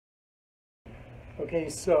Okay,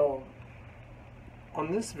 so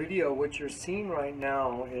on this video, what you're seeing right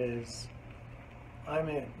now is I'm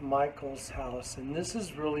at Michael's house, and this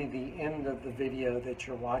is really the end of the video that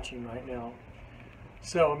you're watching right now.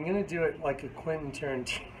 So I'm going to do it like a Quentin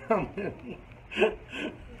Tarantino movie,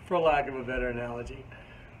 for lack of a better analogy.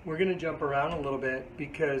 We're going to jump around a little bit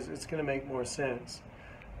because it's going to make more sense.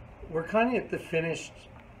 We're kind of at the finished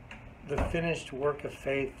work of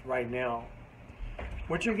faith right now.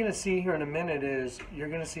 What you're going to see here in a minute is you're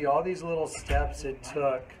going to see all these little steps it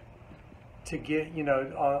took to get,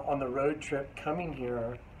 on the road trip coming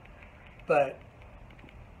here. But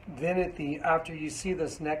then after you see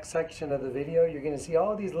this next section of the video, you're going to see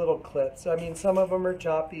all these little clips. I mean, some of them are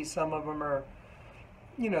choppy, some of them are,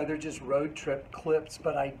 they're just road trip clips,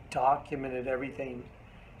 but I documented everything.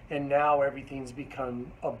 And now everything's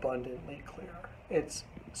become abundantly clear. It's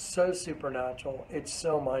so supernatural. It's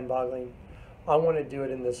so mind-boggling. I want to do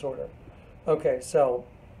it in this order. Okay, so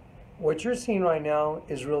what you're seeing right now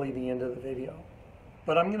is really the end of the video.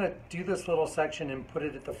 But I'm going to do this little section and put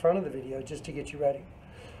it at the front of the video just to get you ready.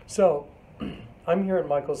 So I'm here at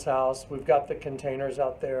Michael's house. We've got the containers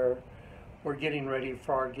out there. We're getting ready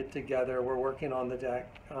for our get-together. We're working on the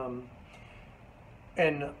deck.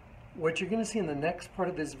 And what you're going to see in the next part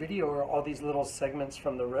of this video are all these little segments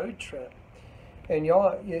from the road trip. And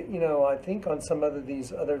y'all, I think on some of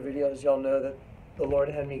these other videos, y'all know that the Lord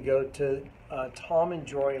had me go to Tom and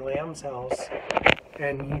Jory Lamb's house,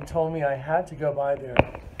 and he told me I had to go by there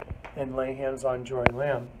and lay hands on Jory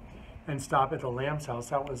Lamb and stop at the Lamb's house.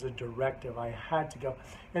 That was a directive. I had to go,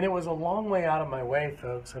 and it was a long way out of my way,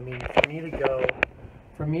 folks. I mean, for me to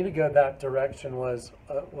go that direction was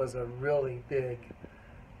a really big,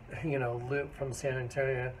 loop from San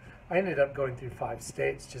Antonio. I ended up going through 5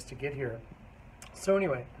 states just to get here. So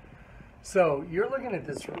anyway, so you're looking at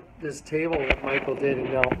this table that Michael did,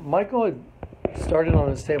 and now Michael had started on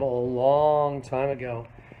this table a long time ago,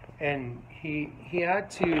 and he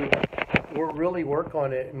had to really work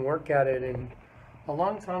on it and work at it. And a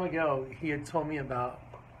long time ago, he had told me about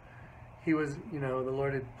the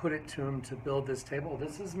Lord had put it to him to build this table.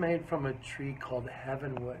 This is made from a tree called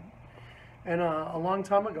heavenwood. And a long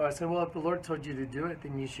time ago, I said, well, if the Lord told you to do it,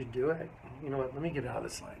 then you should do it. You know what? Let me get out of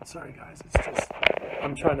this light. Sorry, guys. It's just,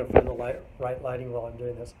 I'm trying to find the right lighting while I'm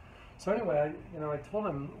doing this. So anyway, I told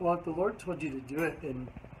him, well, if the Lord told you to do it, then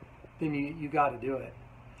you got to do it.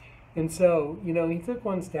 And so, he took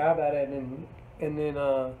one stab at it, and then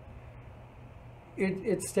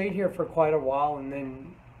it stayed here for quite a while. And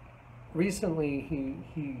then recently,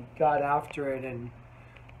 he got after it and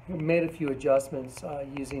made a few adjustments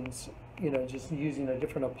just using a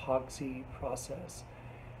different epoxy process.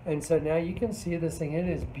 And so now you can see this thing. It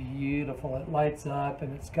is beautiful. It lights up,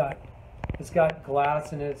 and it's got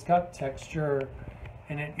glass in it. It's got texture,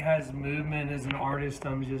 and it has movement. As an artist,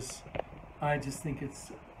 I just think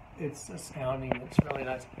it's astounding. It's really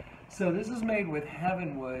nice. So this is made with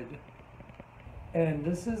heavenwood, and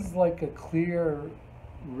this is like a clear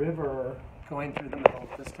river going through the middle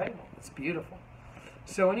of this table. It's beautiful.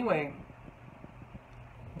 So anyway,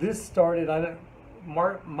 this started,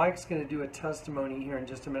 Mike's going to do a testimony here in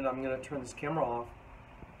just a minute. I'm going to turn this camera off.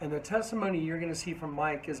 And the testimony you're going to see from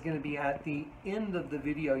Mike is going to be at the end of the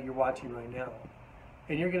video you're watching right now.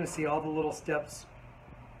 And you're going to see all the little steps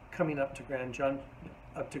coming up to Grand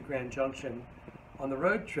Junction on the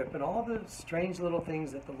road trip, and all the strange little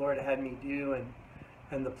things that the Lord had me do,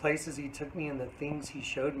 and the places he took me, and the things he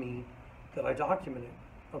showed me that I documented.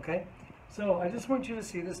 Okay? So I just want you to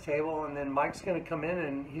see this table, and then Mike's going to come in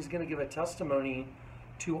and he's going to give a testimony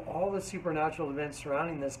to all the supernatural events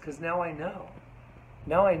surrounding this, because now I know.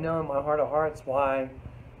 Now I know in my heart of hearts why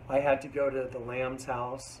I had to go to the Lamb's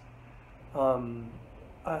house.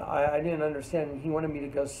 I didn't understand. He wanted me to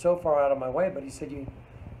go so far out of my way, but he said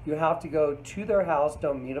you have to go to their house.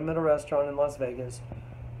 Don't meet them at a restaurant in Las Vegas.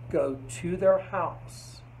 Go to their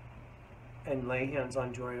house and lay hands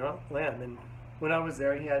on Jory Lamb. And when I was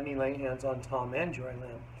there, he had me laying hands on Tom and Jory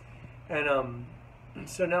Lamb. And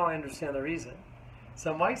so now I understand the reason.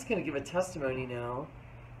 So Mike's going to give a testimony now,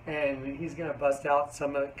 and he's going to bust out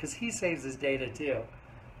some of it, because he saves his data too.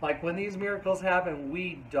 Like when these miracles happen,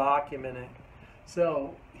 we document it.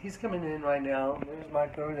 So he's coming in right now. There's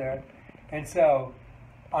Mike over there. And so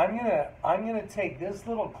I'm gonna take this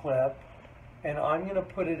little clip, and I'm going to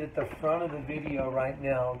put it at the front of the video right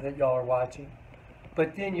now that y'all are watching.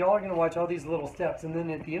 But then y'all are going to watch all these little steps, and then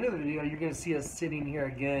at the end of the video, you're going to see us sitting here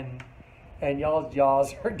again, and y'all's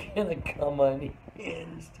jaws are going to come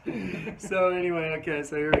unhinged. So anyway, okay,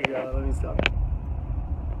 so here we go. Let me stop.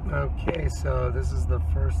 Okay, so this is the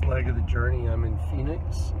first leg of the journey. I'm in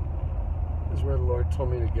Phoenix. This is where the Lord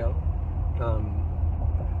told me to go.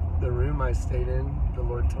 the room I stayed in, the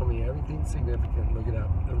Lord told me everything significant. Look it up.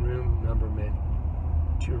 The room number meant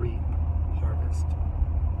to reap, harvest.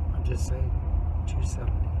 I'm just saying,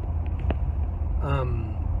 270.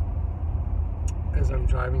 As I'm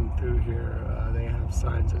driving through here, they have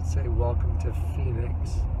signs that say "Welcome to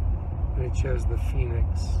Phoenix," and it shows the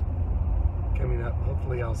Phoenix coming up.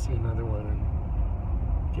 Hopefully, I'll see another one and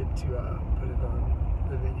get to put it on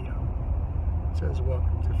the video. It says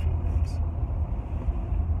 "Welcome to Phoenix."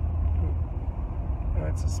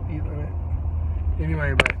 That's a speed limit.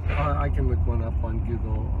 Anyway, but I can look one up on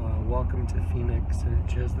Google. Welcome to Phoenix, and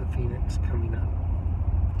it shows the Phoenix coming up.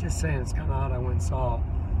 Just saying, it's kind of odd. I went and saw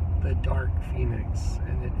the dark Phoenix,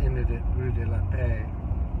 and it ended at Rue de la Paix,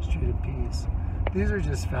 Street of Peace. These are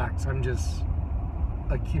just facts. I'm just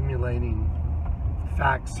accumulating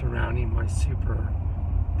facts surrounding my super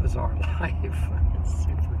bizarre life. It's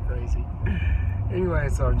super crazy. Anyway,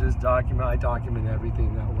 so I'm just I document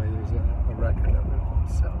everything. That way there's a record of it all.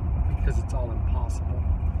 So, because it's all impossible.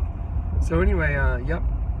 So anyway, yep,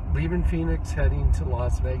 leaving Phoenix, heading to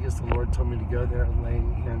Las Vegas. The Lord told me to go there and lay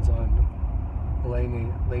hands on a lady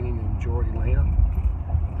named Jordy Lamb,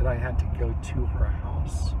 that I had to go to her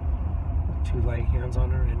house to lay hands on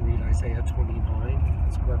her and read Isaiah 29.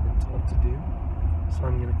 That's what I've been told to do. So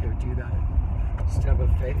I'm going to go do that. Step of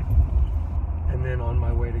faith. And then on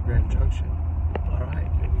my way to Grand Junction.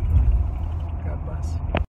 Alright, here we go. God bless.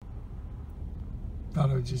 Thought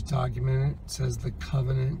I would just document it. It says the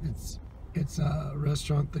Covenant. It's a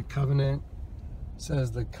restaurant, the Covenant. It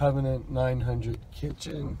says the Covenant 900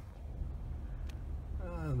 Kitchen.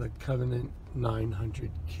 The Covenant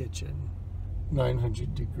 900 Kitchen.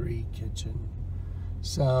 900 degree kitchen.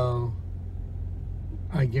 So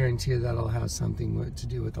I guarantee you that'll have something to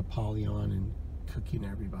do with Apollyon and cooking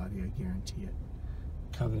everybody. I guarantee it.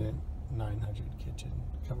 Covenant 900 Kitchen.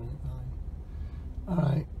 Covenant 9.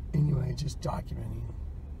 Alright, anyway, just documenting.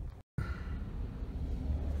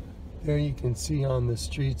 There you can see on the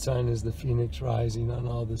street sign is the Phoenix Rising on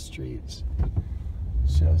all the streets.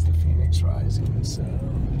 Shows the Phoenix Rising, so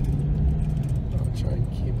I'll try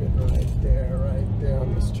and keep it right there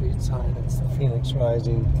on the street sign. It's the Phoenix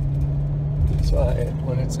Rising. So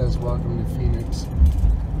when it says "Welcome to Phoenix,"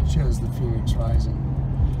 it shows the Phoenix Rising.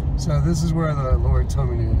 So this is where the Lord told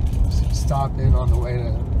me to stop in on the way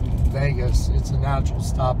to Vegas. It's a natural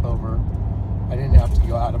stopover. I didn't have to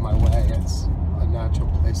go out of my way. It's a natural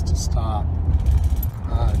place to stop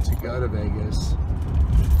to go to Vegas.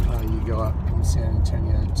 You go up from San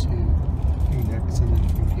Antonio to Phoenix, and then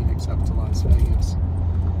from Phoenix up to Las Vegas.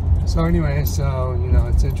 So anyway, so you know,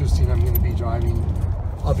 it's interesting. I'll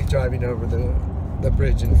be driving over the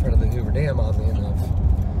bridge in front of the Hoover Dam, oddly enough.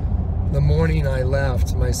 The morning I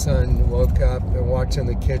left, my son woke up and walked in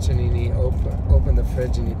the kitchen, and he opened the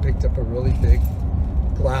fridge, and he picked up a really big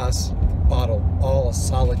glass bottle, all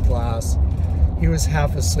solid glass. He was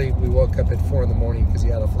half asleep. We woke up at 4 in the morning because he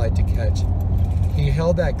had a flight to catch. He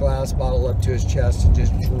held that glass bottle up to his chest and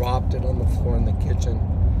just dropped it on the floor in the kitchen.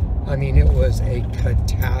 I mean, it was a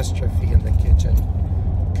catastrophe in the kitchen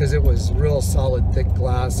because it was real solid, thick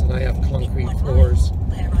glass, and I have concrete floors.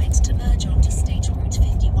 Bear right to merge onto State Route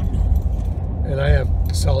 51 North. And I have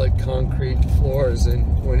solid concrete floors, and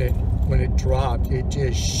when it dropped, it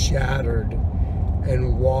just shattered,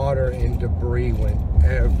 and water and debris went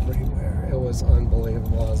everywhere. It was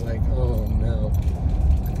unbelievable. I was like, oh no.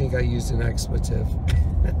 I think I used an expletive.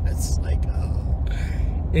 It's like, oh.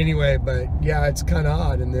 Anyway, but yeah, it's kind of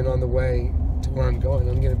odd. And then on the way to where I'm going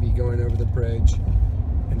to be going over the bridge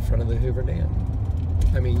in front of the Hoover Dam.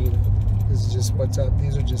 I mean, you know, this is just what's up.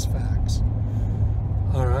 These are just facts.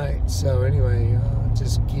 All right. So anyway,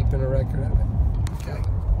 just keeping a record of it. Okay.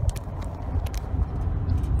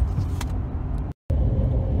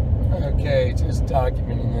 Okay, just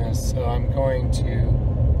documenting this. So I'm going to...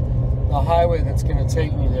 The highway that's going to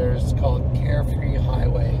take me there is called Carefree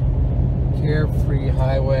Highway. Carefree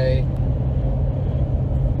Highway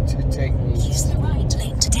to take me. Use the right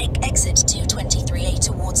lane to take exit 223A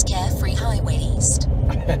towards Carefree Highway East.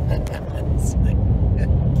 It's like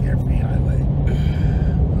Carefree Highway.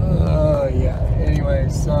 Oh yeah. Anyway,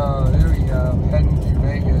 so there we go. Heading to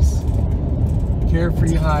Vegas.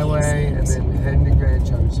 Carefree Highway, and then heading to Grand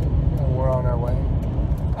Junction. And we're on our way.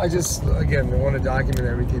 I just, again, want to document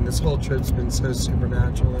everything. This whole trip's been so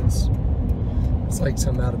supernatural. It's like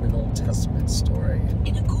something out of an Old Testament story.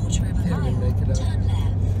 In a quarter of a mile, turn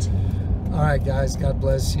left. All right, guys, God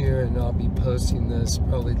bless you, and I'll be posting this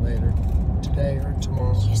probably later today or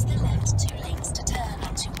tomorrow. Use the left 2 lanes to turn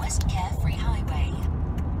onto West Carefree Highway.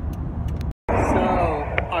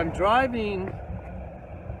 So, I'm driving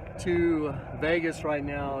to Vegas right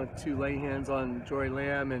now to lay hands on Jory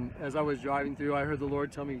Lamb, and as I was driving through, I heard the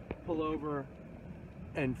Lord tell me, pull over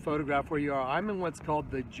and photograph where you are. I'm in what's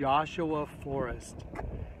called the Joshua Forest,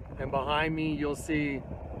 and behind me you'll see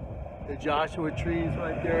the Joshua trees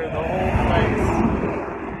right there. The whole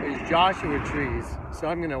place is Joshua trees. So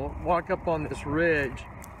I'm gonna walk up on this ridge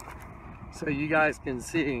so you guys can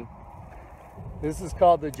see. This is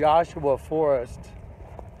called the Joshua Forest.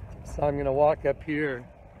 So I'm gonna walk up here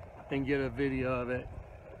and get a video of it.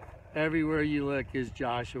 Everywhere you look is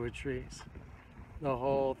Joshua trees. The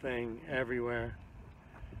whole thing, everywhere.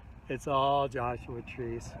 It's all Joshua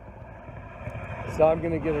trees. So I'm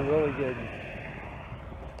gonna get a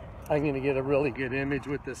really good image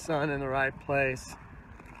with the sun in the right place.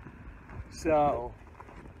 So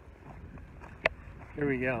here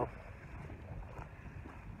we go.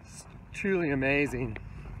 It's truly amazing.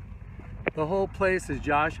 The whole place is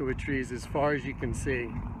Joshua trees as far as you can see.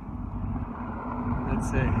 Let's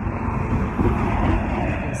see. You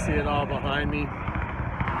can see it all behind me.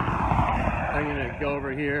 I'm gonna go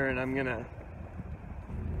over here and I'm gonna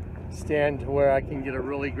stand to where I can get a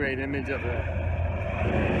really great image of the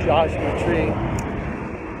Joshua tree.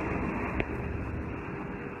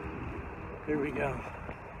 Here we go.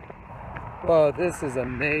 Whoa, this is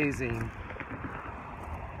amazing.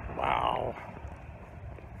 Wow.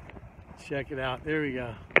 Check it out. There we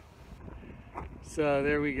go. So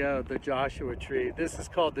there we go, the Joshua tree. This is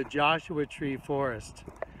called the Joshua Tree Forest.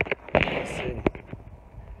 Let's see.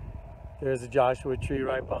 There's a Joshua tree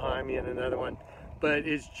right behind me and another one. But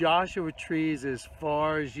it's Joshua trees as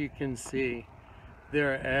far as you can see.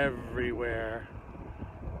 They're everywhere.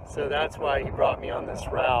 So that's why he brought me on this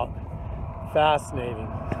route. Fascinating.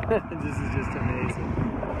 This is just amazing.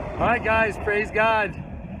 All right, guys, praise God.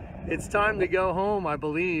 It's time to go home, I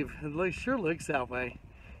believe. It sure looks that way.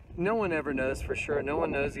 No one ever knows for sure. No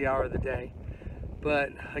one knows the hour of the day. But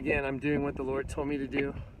again, I'm doing what the Lord told me to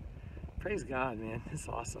do. Praise God, man. It's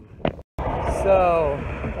awesome. So,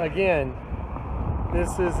 again,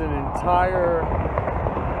 this is the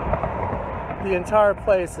entire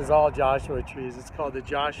place is all Joshua trees. It's called the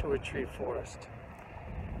Joshua Tree Forest.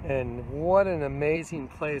 And what an amazing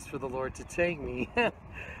place for the Lord to take me.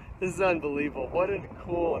 This is unbelievable. What a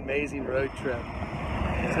cool, amazing road trip.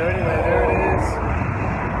 So anyway, there it is.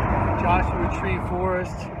 Joshua Tree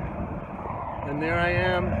Forest. And there I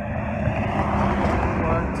am.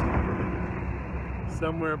 What?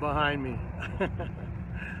 Somewhere behind me.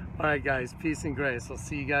 Alright guys, peace and grace. I'll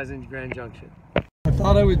see you guys in Grand Junction. I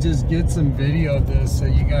thought I would just get some video of this so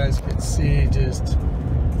you guys could see just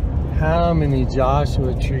how many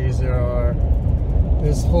Joshua trees there are.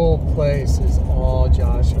 This whole place is all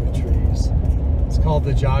Joshua trees. It's called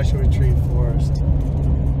the Joshua Tree Forest.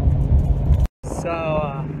 So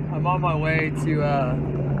I'm on my way to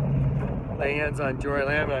lay hands on Jory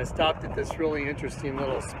Lamb, and I stopped at this really interesting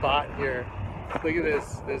little spot here. Look at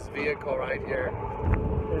this vehicle right here.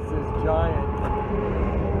 It's this giant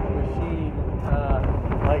machine,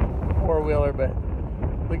 like four-wheeler, but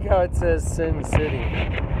look how it says Sin City.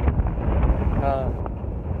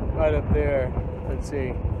 Right up there, let's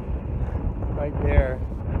see, right there,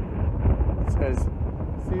 it says,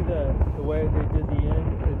 see the way they did the end?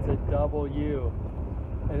 It's a W,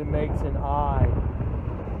 and it makes an I.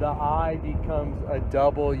 The I becomes a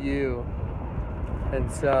W,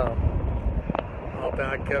 and so, I'll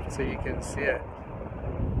back up so you can see it.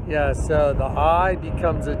 Yeah, so the I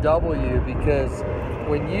becomes a W because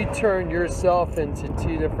when you turn yourself into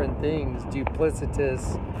two different things,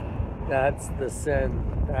 duplicitous, that's the sin.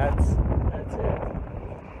 That's it.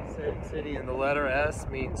 Sin City, and the letter S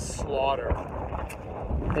means slaughter.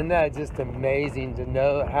 Isn't that just amazing to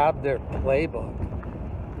know, have their playbook?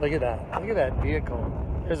 Look at that. Look at that vehicle.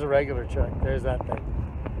 There's a regular truck. There's that thing.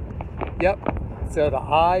 Yep. So the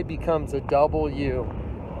I becomes a W.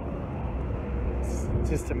 It's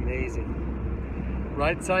just amazing.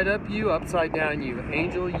 Right side up you, upside down you.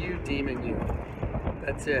 Angel you, demon you.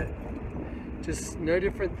 That's it. Just no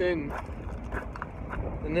different than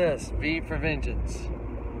this. V for vengeance.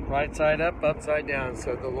 Right side up, upside down.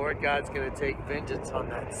 So the Lord God's going to take vengeance on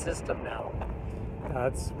that system now.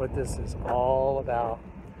 That's what this is all about.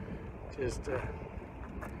 Just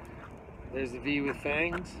there's the V with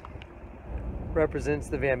fangs. Represents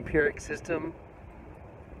the vampiric system.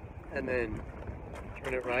 And then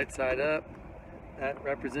turn it right side up. That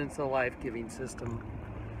represents the life-giving system.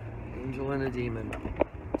 Angel and a demon.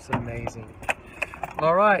 It's amazing.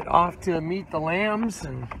 All right, off to meet the lambs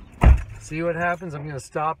and see what happens. I'm going to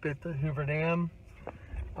stop at the Hoover Dam.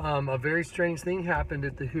 A very strange thing happened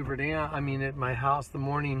at the Hoover Dam. I mean, at my house the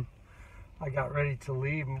morning I got ready to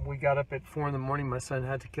leave. We got up at 4 in the morning. My son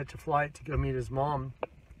had to catch a flight to go meet his mom.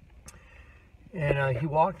 And he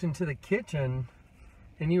walked into the kitchen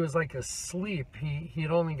and he was like asleep. He had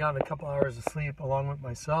only gotten a couple hours of sleep along with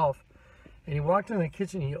myself. And he walked in the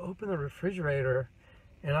kitchen, he opened the refrigerator,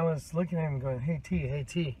 and I was looking at him going, hey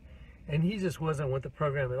T. And he just wasn't with the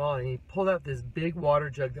program at all. And he pulled out this big water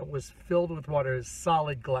jug that was filled with water, as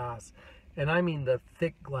solid glass. And I mean the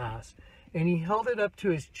thick glass. And he held it up to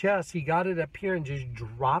his chest. He got it up here and just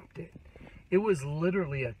dropped it. It was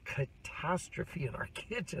literally a catastrophe in our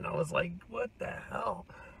kitchen. I was like, what the hell?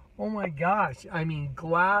 Oh my gosh. I mean,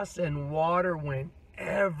 glass and water went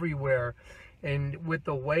everywhere. And with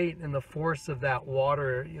the weight and the force of that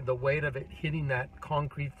water, the weight of it hitting that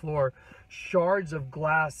concrete floor, shards of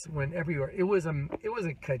glass went everywhere. It was a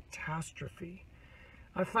catastrophe.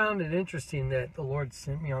 I found it interesting that the Lord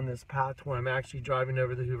sent me on this path where I'm actually driving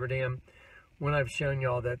over the Hoover Dam, when I've shown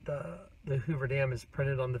y'all that the Hoover Dam is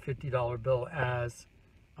printed on the $50 bill as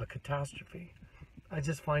a catastrophe. I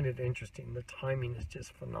just find it interesting. The timing is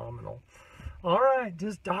just phenomenal. All right,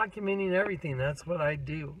 just documenting everything. That's what I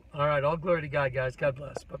do. All right, all glory to God, guys. God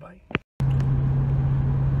bless. Bye-bye.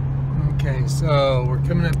 Okay, so we're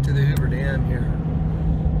coming up to the Hoover Dam here,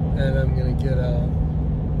 and I'm going to get a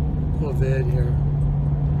little vid here.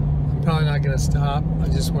 I'm probably not going to stop. I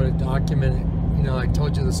just want to document it. You know, I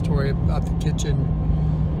told you the story about the kitchen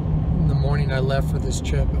in the morning I left for this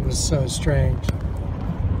trip. It was so strange.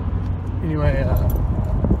 Anyway,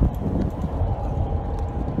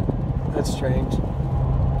 that's strange.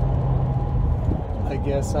 I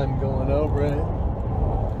guess I'm going over it.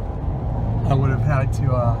 I would have had to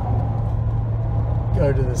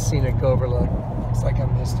go to the scenic overlook. Looks like I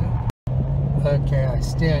missed it. Okay, I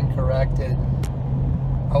stand corrected.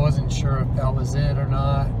 I wasn't sure if that was it or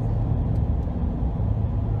not.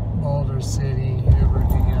 Boulder City, Hoover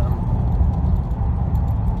Dam.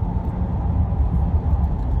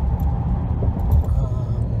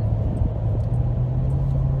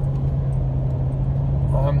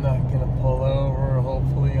 I'm not going to pull over.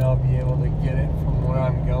 Hopefully I'll be able to get it from where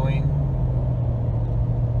I'm going.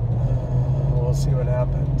 We'll see what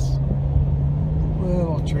happens. A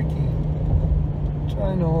little tricky.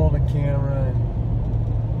 Trying to hold a camera and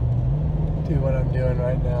do what I'm doing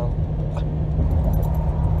right now.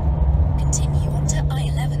 Continue onto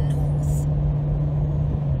I-11 North.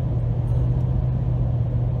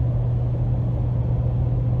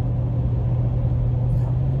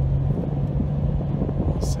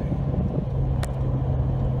 We'll see.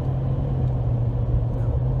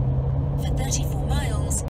 For 34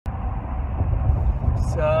 miles.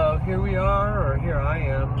 So here we are, or here I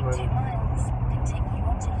am. In 2 miles, continue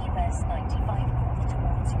onto US 95 North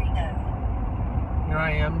towards Reno. Here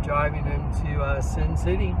I am driving into Sin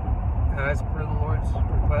City, as per the Lord's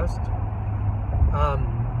request.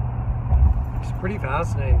 It's pretty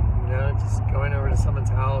fascinating, you know, just going over to someone's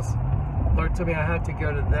house. The Lord told me I had to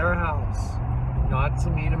go to their house, not to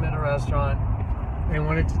meet them at a restaurant. They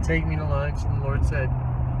wanted to take me to lunch, and the Lord said,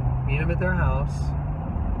 meet them at their house.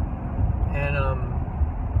 And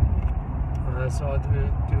so I'll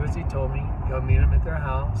do as He told me, go meet them at their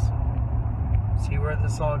house, see where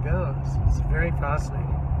this all goes. It's very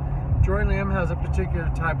fascinating. Joy Lamb has a particular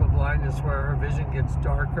type of blindness where her vision gets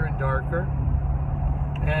darker and darker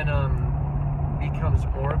and becomes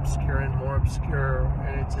more obscure and more obscure,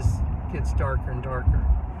 and it just gets darker and darker.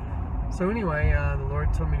 So anyway, the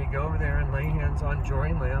Lord told me to go over there and lay hands on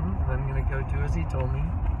Joy Lamb, and I'm going to go do as He told me.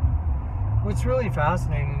 What's really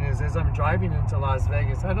fascinating is as I'm driving into Las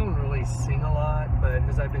Vegas, I don't really sing a lot, but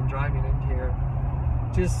as I've been driving into here,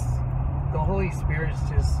 just the Holy Spirit's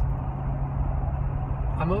just,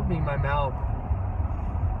 I'm opening my mouth,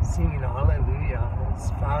 singing hallelujah. It's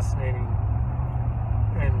fascinating,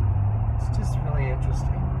 and it's just really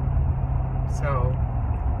interesting. So,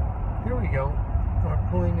 here we go. We're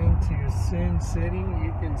pulling into Sin City.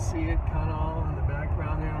 You can see it kind of all in the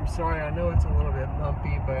background there. I'm sorry, I know it's a little bit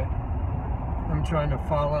bumpy, but I'm trying to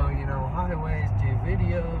follow, you know, highways, do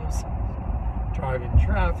videos, drive in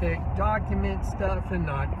traffic, document stuff, and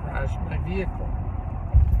not crash my vehicle.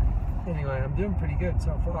 Anyway, I'm doing pretty good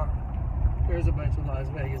so far. There's a bunch of Las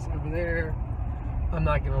Vegas over there. I'm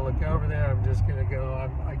not going to look over there. I'm just going to go.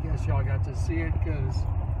 I guess y'all got to see it because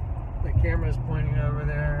the camera's pointing over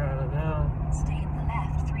there. I don't know. Stay in the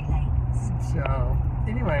left 3 lanes. So,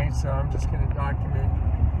 anyway, so I'm just going to document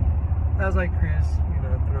as I cruise, you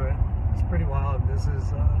know, through it. It's pretty wild. This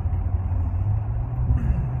is a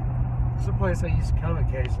place I used to come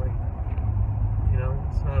occasionally. You know,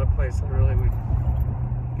 it's not a place I really would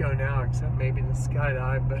go now, except maybe the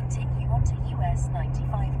skydive, but continue onto US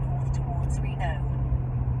 95 North towards Reno.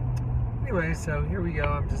 anyway, so here we go.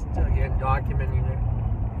 I'm just, again, documenting it.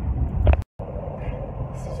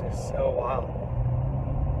 This is just so wild.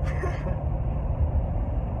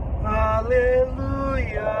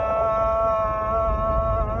 Hallelujah.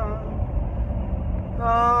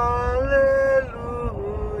 Hallelujah.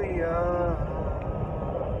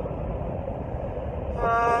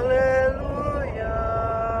 Hallelujah.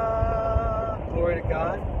 Glory to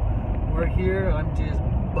God. We're here. I'm just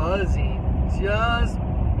buzzing. Just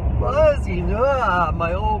buzzing. Ah,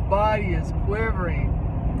 my whole body is quivering.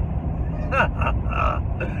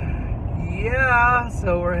 Yeah,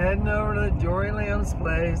 so we're heading over to Jory Lamb's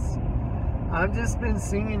place. I've just been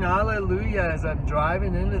singing Hallelujah as I'm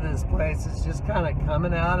driving into this place. It's just kind of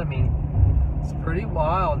coming out of me. It's pretty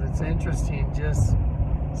wild. It's interesting just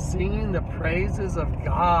singing the praises of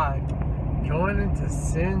God, going into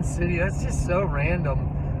Sin City. That's just so random.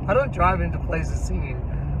 I don't drive into places singing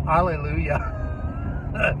Hallelujah,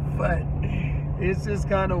 but it's just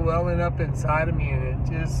kind of welling up inside of me, and it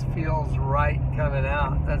just feels right coming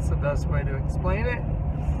out. That's the best way to explain it.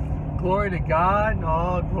 Glory to God, and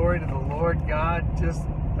all glory to the Lord God. Just,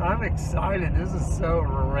 I'm excited. This is so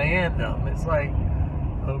random. It's like,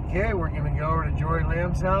 okay, we're going to go over to Jory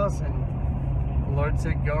Lamb's house, and the Lord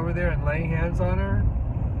said go over there and lay hands on her.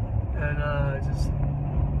 And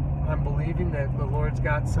I'm believing that the Lord's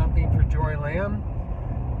got something for Jory Lamb.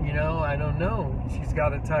 You know, I don't know. She's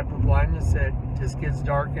got a type of blindness that just gets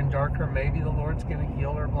darker and darker. Maybe the Lord's going to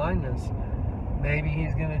heal her blindness. Maybe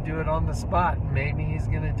he's going to do it on the spot. Maybe he's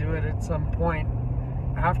going to do it at some point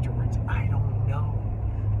afterwards. I don't know.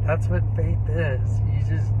 That's what faith is.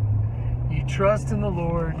 You trust in the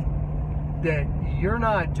Lord that you're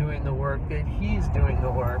not doing the work, that he's doing the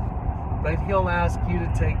work. But he'll ask you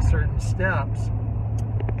to take certain steps.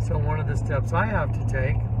 So one of the steps I have to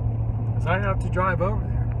take is I have to drive over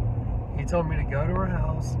there. He told me to go to her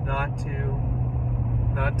house, not to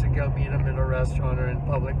go meet them in a restaurant or in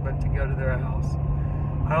public, but to go to their house.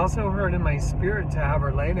 I also heard in my spirit to have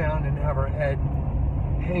her lay down and have her head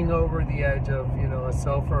hang over the edge of, you know, a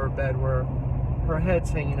sofa or bed where her head's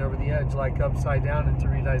hanging over the edge, like upside down, and to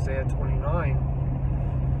read Isaiah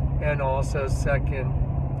 29. And also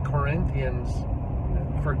 2 Corinthians,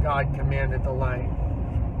 for God commanded the light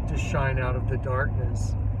to shine out of the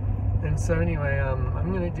darkness. And so anyway,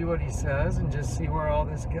 I'm going to do what he says and just see where all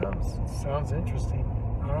this goes. Sounds interesting.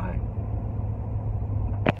 All right.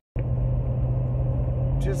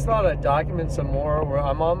 Just thought I'd document some more. Where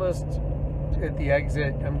I'm almost at the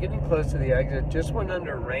exit. I'm getting close to the exit. Just went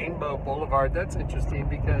under Rainbow Boulevard. That's interesting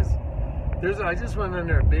because I just went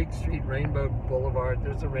under a big street, Rainbow Boulevard.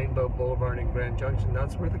 There's a Rainbow Boulevard in Grand Junction.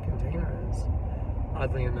 That's where the container is,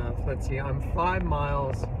 oddly enough. Let's see. I'm 5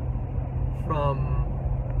 miles from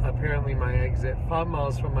apparently my exit, 5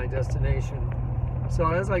 miles from my destination.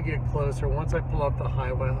 So as I get closer, once I pull up the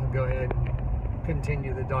highway, I'll go ahead and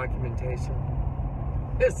continue the documentation.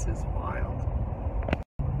 This is wild.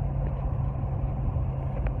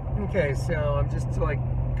 Okay, so I'm just like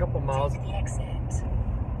a couple miles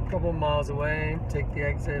away. Take the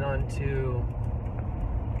exit onto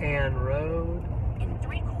Ann Road. In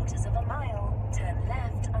 3/4 of a mile, turn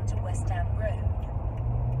left onto West Ham Road.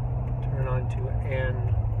 Turn onto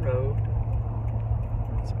Ann Road.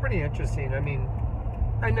 It's pretty interesting. I mean,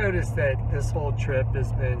 I noticed that this whole trip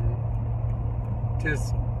has been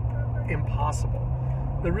just impossible.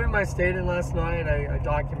 The room I stayed in last night, I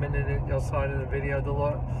documented it. Y'all saw it in the video.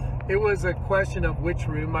 It was a question of which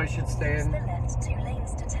room I should stay in. Use the left 2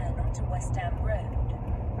 lanes to turn onto West Ham Road.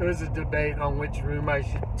 There was a debate on which room I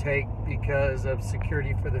should take because of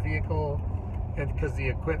security for the vehicle and because of the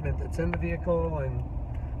equipment that's in the vehicle. And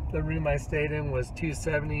the room I stayed in was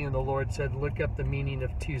 270, and the Lord said, look up the meaning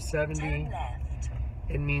of 270. Turn left.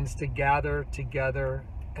 It means to gather together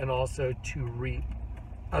and also to reap.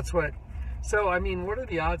 That's what. So, I mean, what are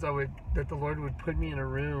the odds that the Lord would put me in a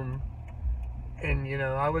room? And, you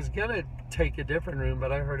know, I was going to take a different room,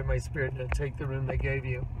 but I heard in my spirit to take the room they gave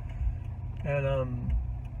you. And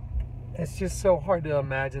it's just so hard to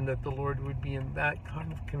imagine that the Lord would be in that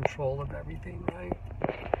kind of control of everything, right?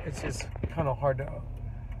 It's just kind of hard to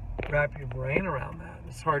wrap your brain around that.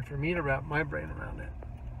 It's hard for me to wrap my brain around it.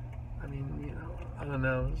 I mean, you know, I don't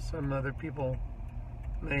know. Some other people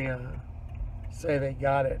may say they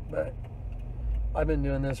got it, but I've been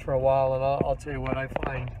doing this for a while, and I'll tell you what I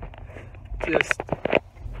find. Just,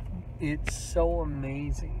 it's so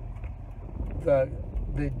amazing the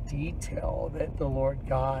detail that the Lord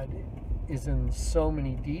God is in. So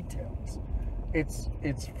many details. It's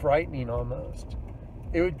frightening almost.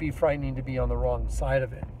 It would be frightening to be on the wrong side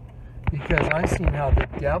of it, because I've seen how the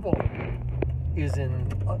devil is in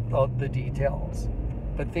the details.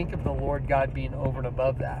 But think of the Lord God being over and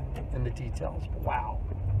above that in the details. Wow.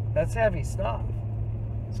 That's heavy stuff.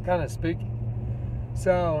 It's kind of spooky.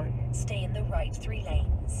 So Stay in the right 3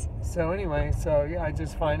 lanes. So anyway, so yeah, I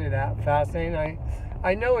just find it fascinating.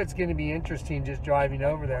 I know it's going to be interesting just driving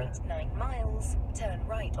over there. 9 miles, turn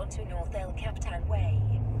right onto North El Capitan Way.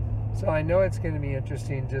 So I know it's going to be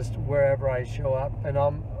interesting just wherever I show up. And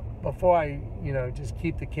before I, just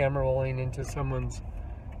keep the camera rolling into someone's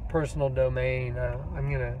personal domain, I'm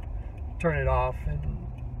going to turn it off and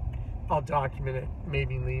I'll document it.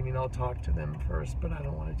 Maybe leaving, I'll talk to them first, but I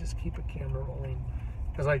don't want to just keep a camera rolling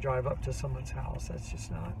as I drive up to someone's house. That's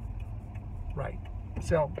just not right.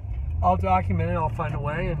 So I'll document it, I'll find a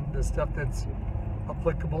way, and the stuff that's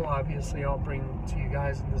applicable, obviously, I'll bring to you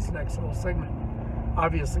guys in this next little segment.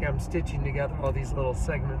 Obviously, I'm stitching together all these little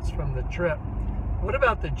segments from the trip. What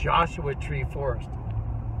about the Joshua Tree Forest?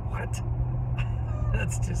 What?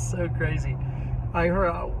 That's just so crazy.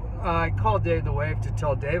 I called Dave the Wave to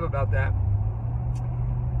tell Dave about that.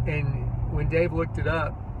 And when Dave looked it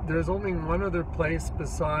up, there's only one other place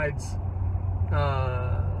besides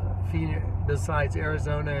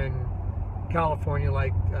Arizona and California,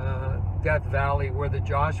 like Death Valley, where the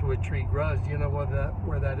Joshua tree grows. Do you know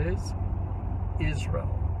where that is?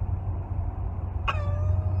 Israel.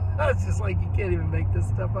 It's just like you can't even make this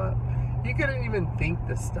stuff up. You couldn't even think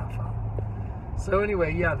this stuff up. So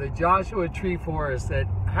anyway, yeah, the Joshua Tree Forest that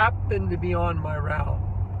happened to be on my route.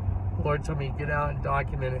 The Lord told me to get out and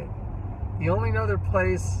document it. The only other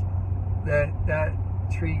place that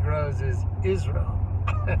tree grows is Israel.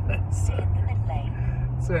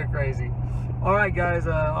 So crazy. All right, guys,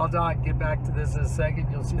 I'll get back to this in a second.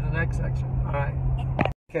 You'll see the next section. All right.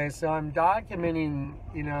 Okay, so I'm documenting,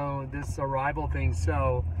 this arrival thing.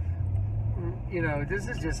 So, this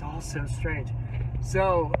is just all so strange.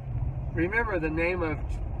 So, remember the name of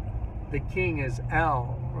the king is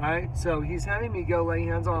El, right? So he's having me go lay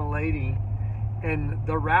hands on a lady, and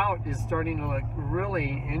the route is starting to look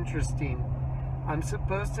really interesting. I'm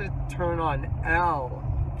supposed to turn on El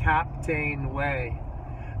Capitan Way.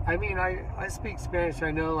 I mean, I speak Spanish.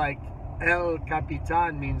 I know, like, El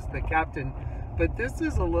Capitan means the captain, but this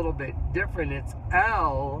is a little bit different. It's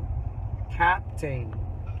El Captain,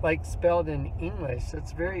 like spelled in English.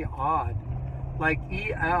 That's very odd. Like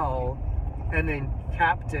E-L and then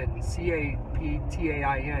Captain,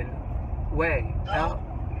 C-A-P-T-A-I-N, way.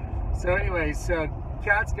 So anyway, so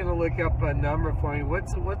Kat's gonna look up a number for me.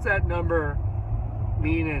 What's that number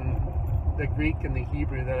mean in the Greek and the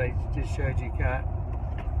Hebrew that I just showed you, Kat?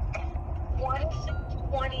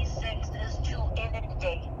 1626 is to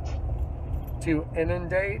inundate. To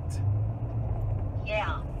inundate?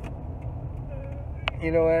 Yeah.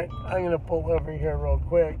 You know what? I'm gonna pull over here real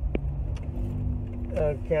quick.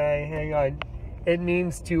 Okay, hang on. It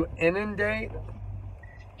means to inundate?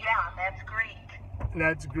 Yeah, that's Greek.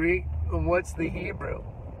 That's Greek. And what's the Hebrew?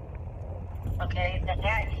 Okay,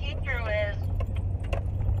 that Hebrew is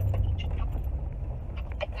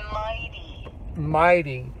mighty.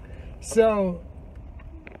 Mighty. So,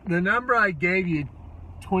 the number I gave you,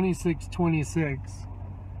 2626,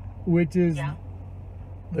 which is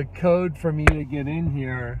the code for me to get in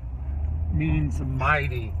here, means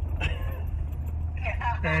mighty.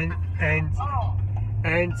 and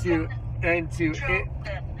to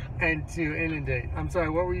inundate. I'm sorry,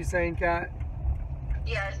 what were you saying, Kat?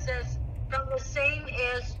 Yeah, it says from the same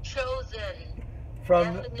as chosen.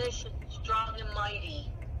 Definition, strong and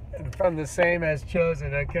mighty. From the same as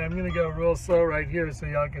chosen. Okay, I'm gonna go real slow right here so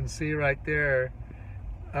y'all can see right there.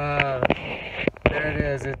 There it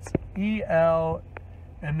is. It's E-L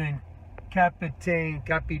and then Capitan.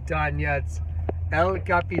 Yeah, it's El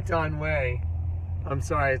Capitan Way. I'm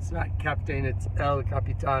sorry, it's not Captain, it's El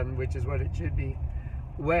Capitan, which is what it should be,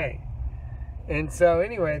 way. And so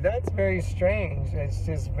anyway, that's very strange. It's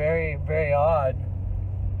just very, very odd.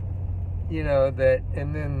 That,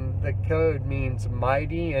 and then the code means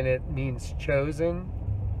mighty and it means chosen.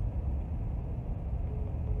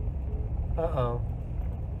 Uh-oh.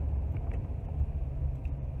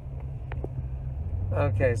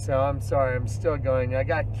 Okay, so I'm sorry, I'm still going. I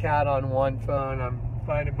got Kat on one phone, I'm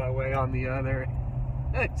finding my way on the other.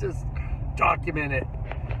 Just document it.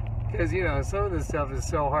 Because, some of this stuff is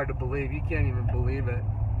so hard to believe. You can't even believe it.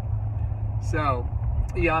 So,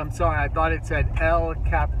 yeah, I'm sorry. I thought it said El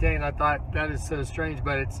Capitan. I thought that is so strange,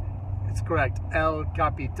 but it's correct. El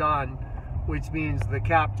Capitan, which means the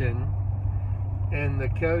captain. And the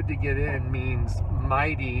code to get in means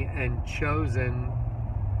mighty and chosen.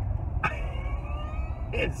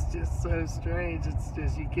 It's just so strange. It's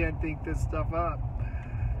just, you can't think this stuff up.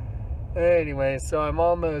 Anyway, so I'm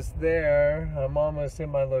almost there. I'm almost in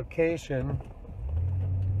my location.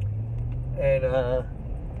 And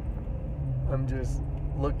I'm just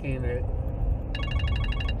looking at.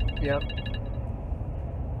 Yep.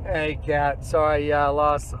 Hey, Kat. Sorry, yeah, I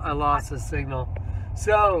lost the signal.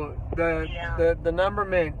 So the number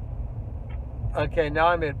meant. Okay, now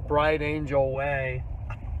I'm at Bright Angel Way.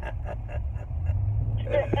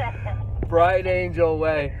 Bright Angel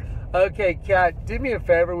Way. Okay, Kat, do me a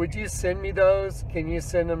favor. Would you send me those? Can you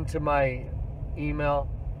send them to my email?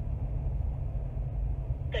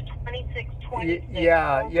 The 2626.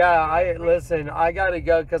 Yeah. Listen. I gotta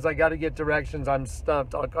go because I gotta get directions. I'm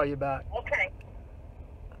stumped. I'll call you back. Okay.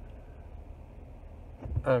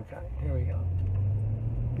 Okay. Here we go.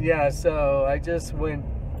 Yeah. So I just went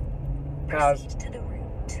past. Proceed to the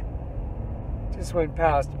route. Just went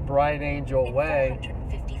past Bright Angel In Way.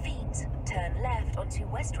 450 feet, turn left onto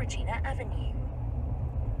West Regina Avenue.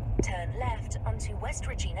 Turn left onto West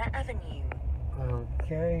Regina Avenue.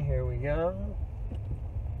 Okay. Here we go.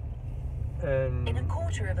 And In a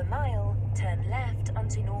quarter of a mile, turn left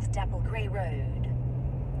onto North Dapple Grey Road.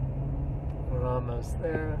 we're almost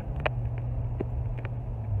there.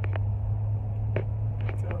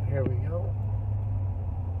 So here we go.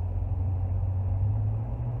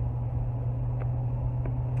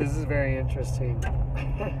 This is very interesting.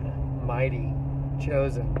 Mighty,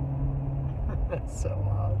 chosen. That's so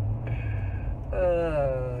odd.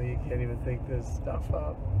 You can't even think this stuff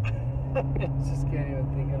up. Just can't even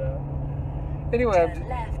think it up. Anyway, Turn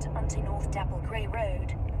left onto North Dapple Grey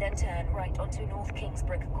Road, then turn right onto North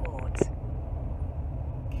Kingsbrook Court.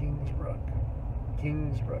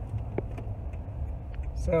 Kingsbrook.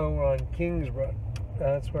 So we're on Kingsbrook.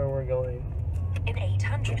 That's where we're going. In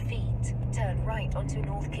 800 feet, turn right onto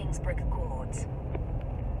North Kingsbrook Court.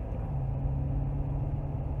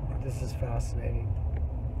 This is fascinating.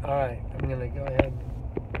 All right, I'm gonna go ahead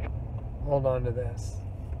and hold on to this.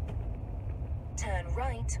 Turn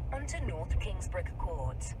right onto North Kingsbrook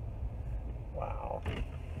Court. Wow.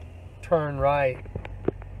 Turn right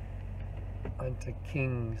onto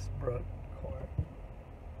Kingsbrook Court.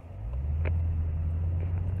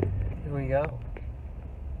 Here we go.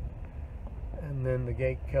 And then the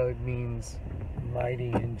gate code means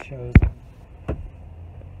mighty and chosen.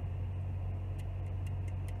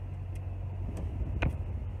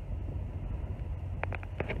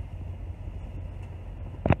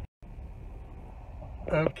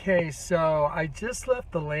 Okay, so I just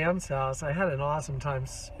left the Lamb's house. I had an awesome time.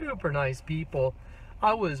 Super nice people.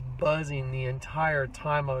 I was buzzing the entire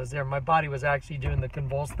time I was there. My body was actually doing the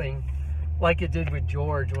convulse thing like it did with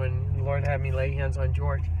George when the Lord had me lay hands on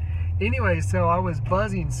George. Anyway, so I was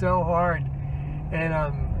buzzing so hard, and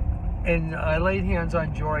I laid hands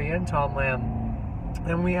on Jory and Tom Lamb,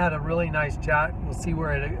 and we had a really nice chat. We'll see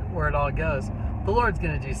where it all goes. The Lord's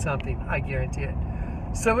gonna do something, I guarantee it.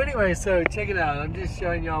 So anyway, so check it out. I'm just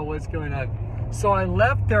showing y'all what's going on. So I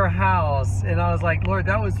left their house, and I was like, Lord,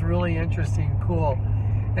 that was really interesting, cool.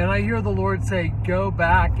 And I hear the Lord say, go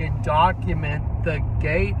back and document the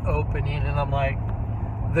gate opening, and I'm like,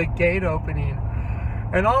 the gate opening.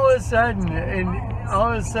 And all of a sudden,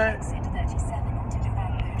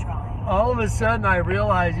 I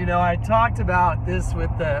realized, you know, I talked about this with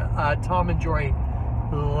the Tom and Jory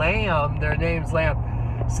Lamb. Their name's Lamb.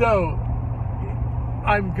 So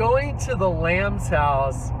I'm going to the Lamb's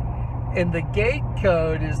house, and the gate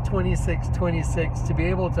code is 2626 to be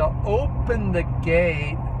able to open the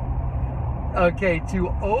gate. Okay, to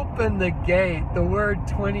open the gate, the word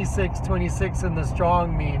 2626 in the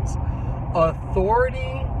Strong means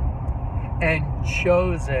authority and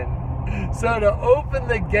chosen. So to open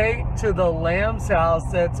the gate to the Lamb's house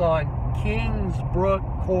that's on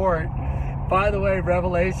Kingsbrook Court, by the way,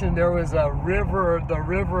 Revelation, there was a river, the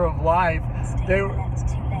river of life.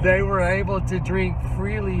 They were able to drink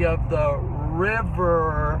freely of the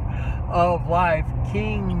river of life,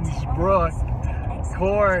 Kingsbrook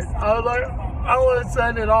Court. All of a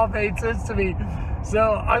sudden, it all made sense to me.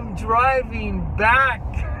 So I'm driving back.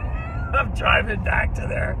 I'm driving back to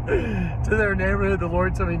their neighborhood. The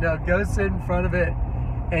Lord told me, no, go sit in front of it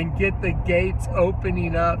and get the gates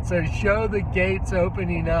opening up. So show the gates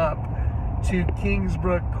opening up to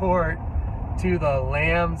Kingsbrook Court, to the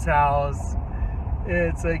Lamb's house.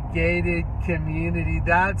 It's a gated community.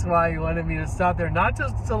 That's why he wanted me to stop there, not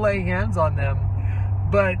just to lay hands on them,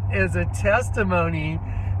 but as a testimony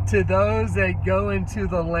to those that go into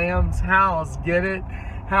the Lamb's house, get it?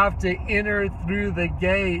 Have to enter through the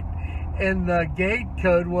gate, and the gate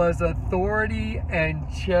code was authority and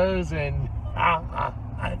chosen.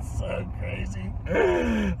 That's so crazy.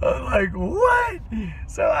 I'm like, what?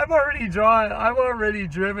 So I've already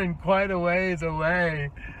driven quite a ways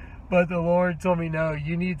away But the Lord told me, no,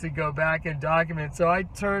 you need to go back and document. So I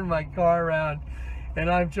turned my car around and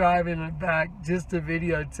I'm driving it back just to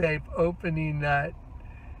videotape opening that,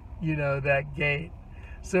 you know, that gate.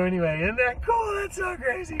 So anyway, isn't that cool? That's so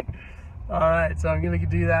crazy. All right, so I'm going to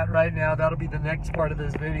do that right now. That'll be the next part of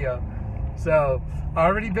this video. So I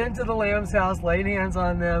already been to the Lamb's house, laid hands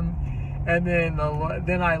on them, and then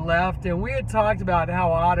I left. And we had talked about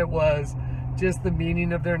how odd it was, just the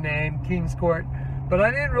meaning of their name, King's Court. But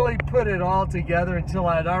I didn't really put it all together until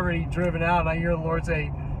I had already driven out. And I hear the Lord say,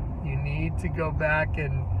 you need to go back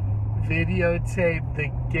and videotape the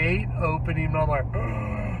gate opening. And I'm like,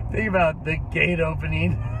 oh, think about the gate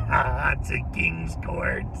opening to King's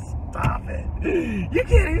Court. Stop it. You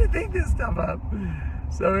can't even think this stuff up.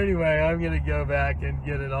 So anyway, I'm going to go back and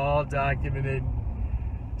get it all documented.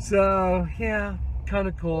 So yeah, kind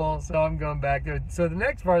of cool. So I'm going back there. So the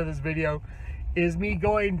next part of this video is me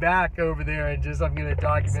going back over there and just, I'm going to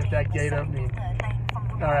document that gate opening.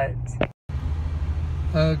 All right.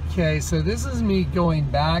 Okay, so this is me going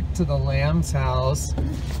back to the Lamb's house,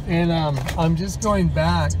 and I'm just going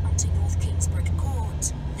back.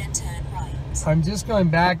 I'm just going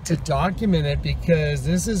back to document it because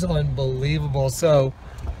this is unbelievable. So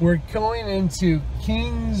we're going into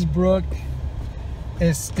Kingsbrook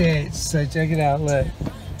Estates. So check it out, look.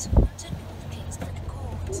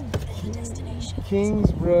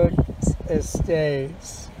 Kingsbrook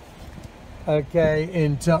Estates. Okay,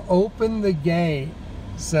 and to open the gate,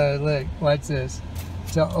 so look, watch this.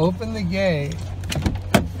 To open the gate,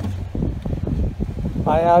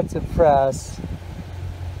 I have to press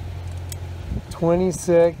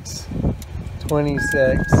 26,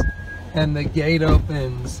 26, and the gate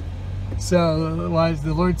opens. So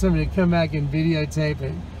the Lord told me to come back and videotape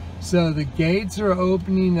it. So the gates are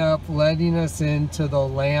opening up, letting us into the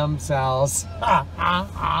Lamb's house.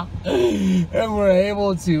 And we're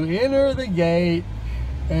able to enter the gate,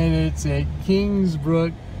 and it's at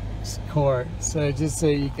Kingsbrook Court. So just so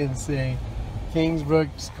you can see, Kingsbrook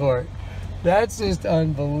Court. That's just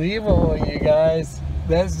unbelievable, you guys.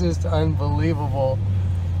 That's just unbelievable.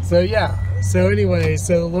 So yeah, so anyway,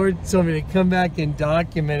 so the Lord told me to come back and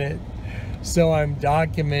document it. So I'm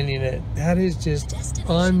documenting it. That is just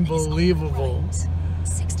unbelievable.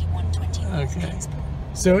 Okay.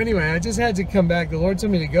 So anyway, I just had to come back. The Lord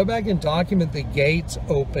told me to go back and document the gates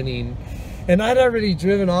opening. And I'd already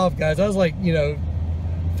driven off, guys. I was like, you know,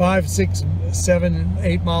 5, 6, 7,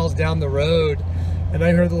 8 miles down the road. And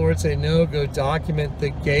I heard the Lord say, no, go document the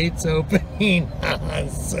gates opening.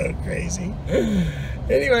 It's so crazy.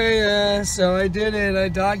 Anyway, so I did it. I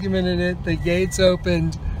documented it. The gates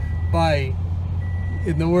opened by,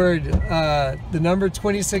 in the word, the number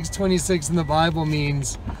 2626 in the Bible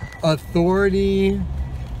means authority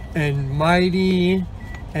and mighty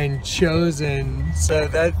and chosen. So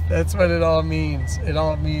that's what it all means. It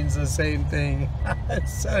all means the same thing.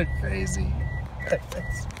 It's so crazy.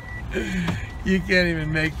 You can't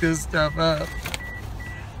even make this stuff up.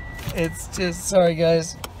 It's just, sorry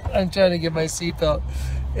guys, I'm trying to get my seatbelt.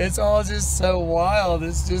 It's all just so wild.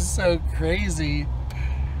 It's just so crazy.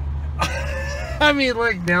 I mean,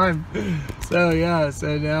 look, now I'm, so yeah,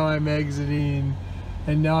 so now I'm exiting,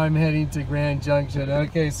 and now I'm heading to Grand Junction.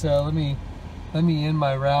 Okay, so let me end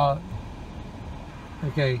my route.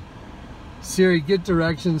 Okay, Siri, get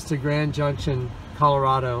directions to Grand Junction,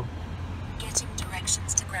 Colorado. Getting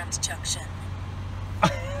directions to Grand Junction.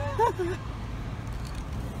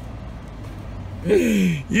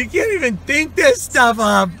 You can't even think this stuff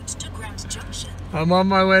up. To Grand Junction. I'm on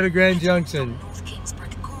my way to Grand Junction. North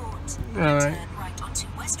Kingsbrook Court. All right. Turn right onto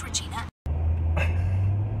West Regina.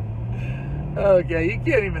 Okay, you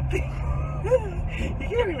can't even think. You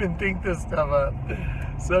can't even think this stuff up.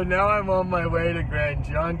 So now I'm on my way to Grand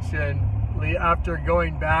Junction after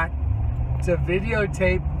going back to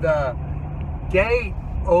videotape the gate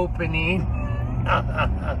opening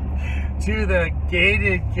to the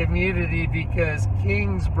gated community, because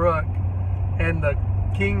Kingsbrook and the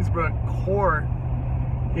Kingsbrook Court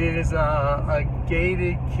is a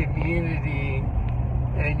gated community,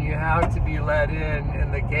 and you have to be let in,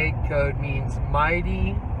 and the gate code means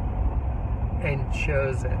mighty and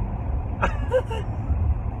chosen.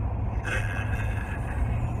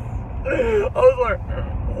 I was like,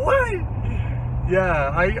 what? Yeah,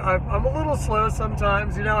 I'm a little slow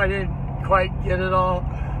sometimes, you know, I didn't quite get it all,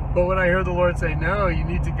 but when I heard the Lord say, no, you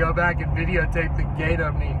need to go back and videotape the gate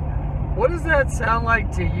opening. What does that sound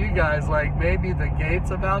like to you guys? Like maybe the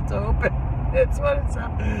gate's about to open? That's what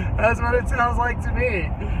it sounds like to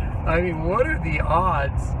me. I mean, what are the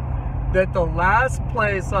odds that the last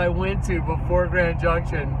place I went to before Grand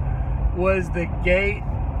Junction was the gate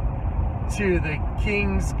to the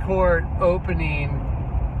King's Court opening,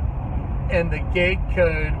 and the gate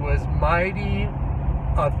code was mighty,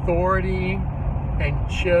 authority, and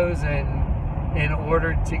chosen in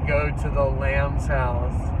order to go to the Lamb's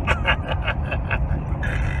house.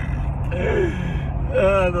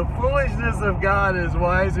 The foolishness of God is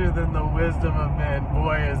wiser than the wisdom of men.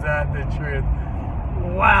 Boy, is that the truth.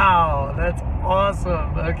 Wow, that's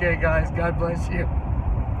awesome. Okay, guys, God bless you.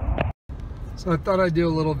 So I thought I'd do a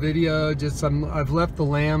little video. I've left the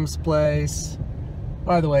Lamb's place.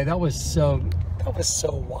 By the way, that was so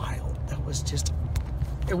wild.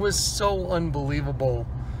 It was so unbelievable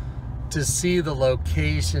to see the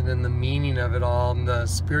location and the meaning of it all and the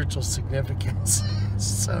spiritual significance. It's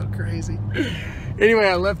so crazy. Anyway,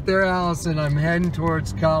 I left their house and I'm heading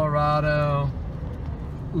towards Colorado,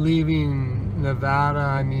 leaving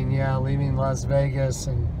Nevada, leaving Las Vegas.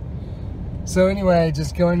 And so anyway,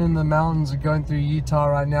 just going in the mountains and going through Utah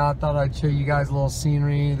right now. I thought I'd show you guys a little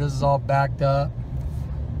scenery. This is all backed up.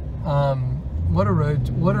 What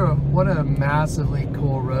a massively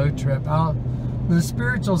cool road trip. The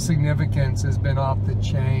spiritual significance has been off the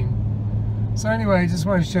chain. So anyway, I just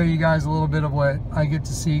want to show you guys a little bit of what I get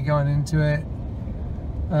to see going into it.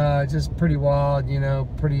 Just pretty wild,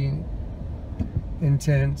 pretty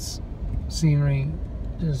intense scenery,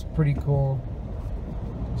 just pretty cool.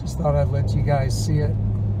 Just thought I'd let you guys see it.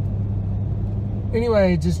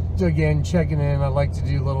 Anyway, just again checking in. I like to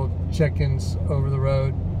do little check-ins over the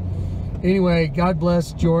road. Anyway, God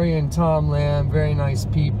bless Jory and Tom Lamb, very nice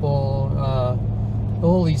people. The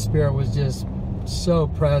Holy Spirit was just so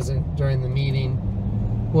present during the meeting.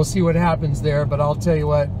 We'll see what happens there, but I'll tell you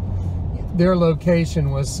what, their location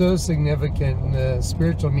was so significant and the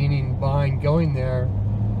spiritual meaning behind going there.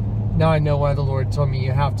 Now I know why the Lord told me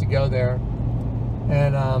you have to go there.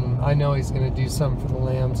 And I know He's going to do something for the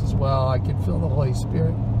Lambs as well. I could feel the Holy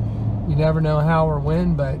Spirit. You never know how or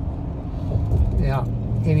when, but yeah.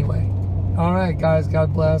 Anyway. All right, guys.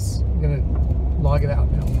 God bless. I'm going to log it out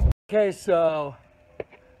now. Okay, so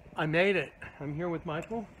I made it. I'm here with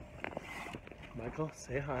Michael. Michael,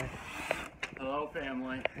 say hi. Hello,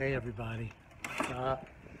 family. Hey, everybody.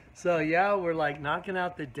 So yeah, we're like knocking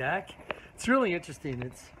out the deck. It's really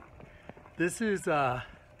interesting. This is a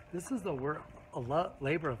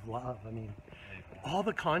labor of love. I mean, all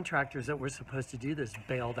the contractors that were supposed to do this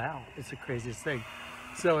bailed out. It's the craziest thing.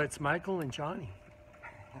 So it's Michael and Johnny,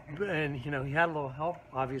 and he had a little help,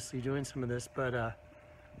 obviously, doing some of this, but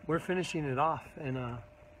we're finishing it off, and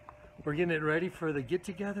we're getting it ready for the get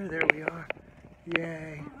together. There we are.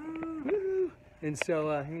 Yay. Woo. And so,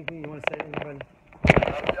 anything you want to say, anybody?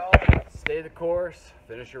 Love y'all. Stay the course.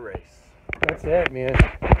 Finish your race. That's it, man.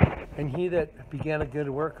 And He that began a good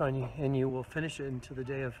work on you, and you will finish it until the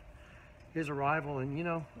day of His arrival.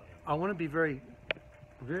 And I want to be very,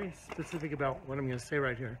 very specific about what I'm going to say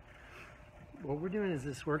right here. What we're doing is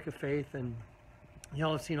this work of faith, and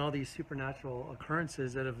y'all have seen all these supernatural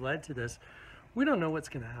occurrences that have led to this. We don't know what's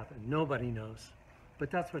going to happen. Nobody knows. But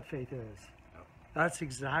that's what faith is. That's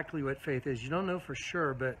exactly what faith is. You don't know for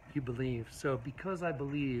sure, but you believe. So because I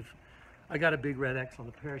believe, I got a big red X on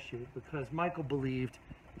the parachute. Because Michael believed,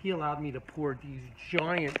 he allowed me to pour these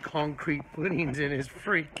giant concrete footings in his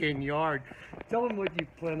freaking yard. Tell him what you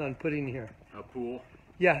plan on putting here. A pool?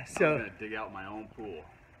 Yeah, so... I'm going to dig out my own pool.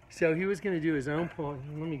 So he was going to do his own pool.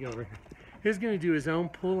 Let me go over here. He was going to do his own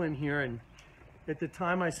pool in here, and at the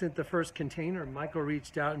time I sent the first container, Michael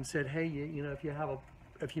reached out and said, hey,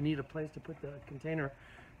 if you need a place to put the container,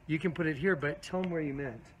 you can put it here, but tell them where you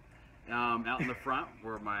meant. Out in the front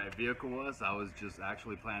where my vehicle was, I was just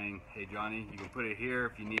actually planning, hey Johnny, you can put it here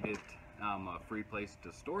if you needed a free place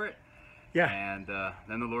to store it. Yeah. And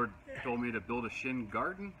then the Lord told me to build a shin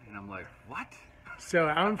garden, and I'm like, what? So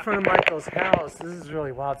out in front of Michael's house, this is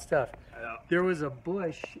really wild stuff. There was a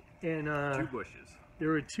bush and 2 bushes. There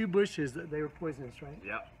were 2 bushes that they were poisonous, right?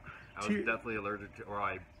 Yep. I was definitely allergic to, or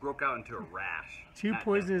I broke out into a rash. 2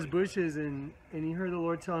 poisonous bushes, and he heard the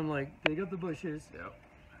Lord tell him, like, dig up the bushes. Yep.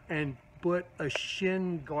 And put a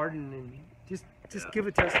shin garden, and just give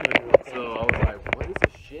a testimony. So I was like, what is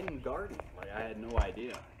a shin garden? Like, I had no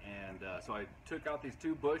idea. And so I took out these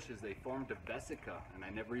 2 bushes. They formed a vesica, and I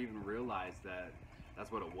never even realized that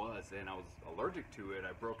that's what it was. And I was allergic to it.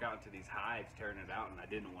 I broke out into these hives, tearing it out, and I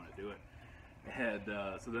didn't want to do it. And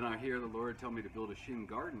so then I hear the Lord tell me to build a shin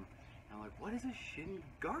garden. And I'm like, what is a shin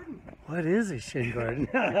garden? What is a shin garden?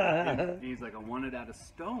 And he's like, I want it out of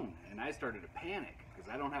stone. And I started to panic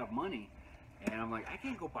because I don't have money. And I'm like, I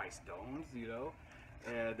can't go buy stones,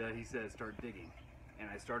 And he said, start digging. And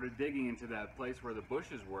I started digging into that place where the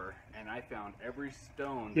bushes were, and I found every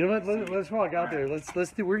stone. You know what? Let's walk out there.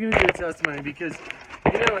 We're gonna do a testimony because,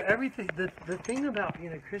 know, everything, the thing about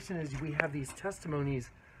being a Christian is we have these testimonies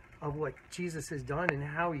of what Jesus has done and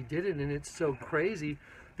how he did it, and it's so crazy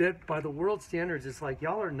that by the world standards, it's like,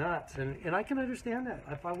 y'all are nuts, and I can understand that.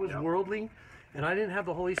 If I was worldly and I didn't have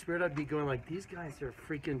the Holy Spirit, I'd be going like, these guys are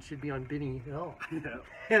freaking, should be on Benny Hill.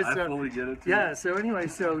 Yeah, I fully get it too. Yeah, so anyway,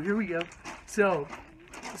 so here we go. So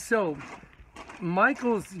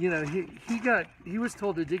Michael's, you know, he was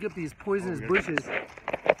told to dig up these poisonous bushes.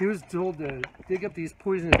 He was told to dig up these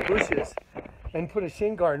poisonous bushes and put a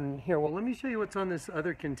shin guard in here. Well, let me show you what's on this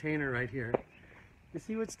other container right here. You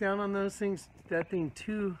see what's down on those things? That thing,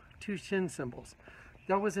 two shin symbols.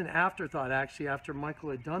 That was an afterthought, actually, after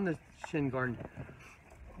Michael had done the shin guard.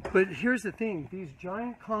 But here's the thing, these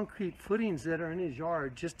giant concrete footings that are in his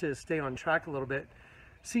yard, just to stay on track a little bit.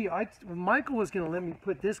 See, Michael was going to let me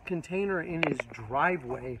put this container in his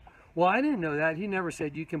driveway. Well, I didn't know that. He never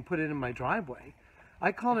said, you can put it in my driveway.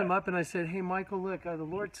 I called him up and I said, hey, Michael, look, the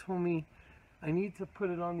Lord told me I need to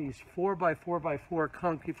put it on these 4x4x4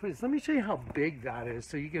 concrete footings. Let me show you how big that is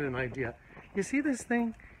so you get an idea. You see this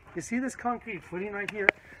thing? You see this concrete footing right here?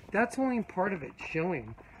 That's only part of it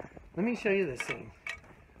showing. Let me show you this thing.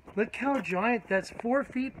 Look how giant, that's 4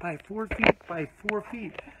 feet by 4 feet by 4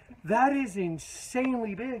 feet. That is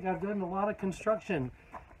insanely big. I've done a lot of construction.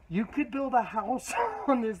 You could build a house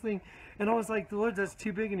on this thing. And I was like, the Lord, that's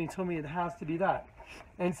too big. And he told me it has to be that.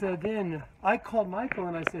 And so then I called Michael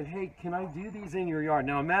and I said, hey, can I do these in your yard?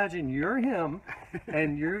 Now imagine you're him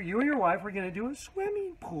and you and your wife are going to do a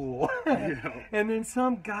swimming pool. And then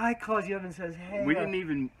some guy calls you up and says, hey. We've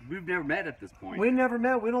never met at this point. We never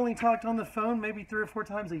met. We'd only talked on the phone maybe 3 or 4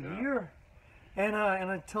 times a year. And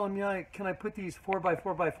I tell him, yeah, can I put these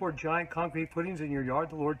 4x4x4 giant concrete footings in your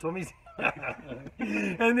yard? The Lord told me.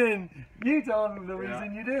 And then you tell him the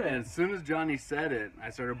reason you did it. And as soon as Johnny said it, I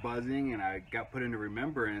started buzzing, and I got put into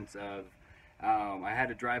remembrance of I had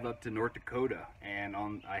to drive up to North Dakota, and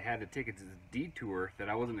I had to take a detour that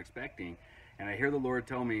I wasn't expecting. And I hear the Lord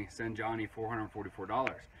tell me, send Johnny $444.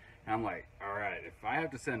 And I'm like, all right, if I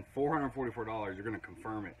have to send $444, you're going to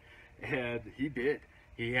confirm it. And he did.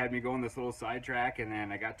 He had me go on this little sidetrack, and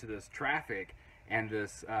then I got to this traffic and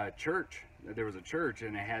this church. There was a church,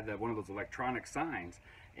 and it had one of those electronic signs,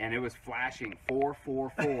 and it was flashing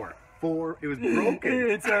 444. It was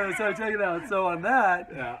broken. So check it out. So on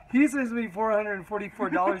that, he sends me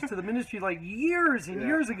 $444 to the ministry like years and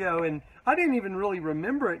years ago, and I didn't even really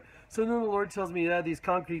remember it. So then the Lord tells me, yeah, these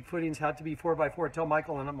concrete footings have to be 4x4. Tell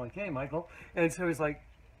Michael, and I'm like, hey, Michael. And so he's like,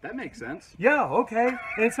 that makes sense. Yeah, okay.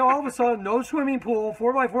 And so all of a sudden, no swimming pool,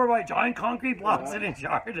 4x4 by giant concrete blocks in his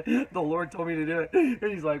yard. The Lord told me to do it.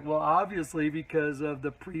 And he's like, well, obviously because of the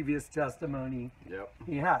previous testimony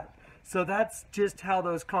he had. So that's just how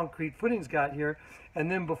those concrete footings got here. And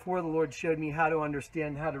then before the Lord showed me how to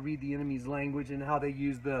understand how to read the enemy's language and how they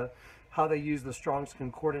use the Strong's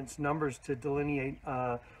Concordance numbers to delineate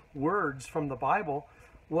words from the Bible.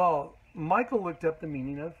 Well, Michael looked up the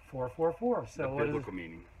meaning of 444. So the biblical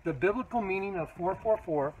meaning. The biblical meaning of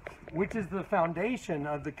 444, which is the foundation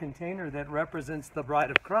of the container that represents the bride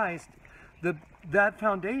of Christ. That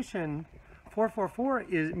foundation, 444,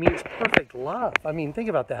 means perfect love. I mean, think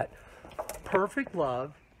about that. Perfect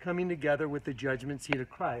love coming together with the judgment seat of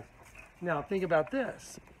Christ. Now, think about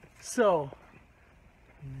this. So,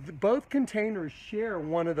 both containers share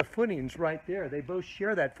one of the footings right there. They both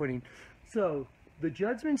share that footing. So, the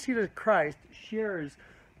judgment seat of Christ shares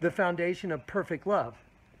the foundation of perfect love.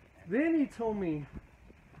 Then he told me,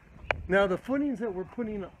 now the footings that we're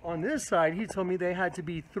putting on this side, he told me they had to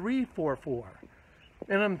be 3-4-4.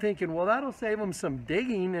 And I'm thinking, well, that'll save them some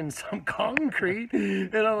digging and some concrete.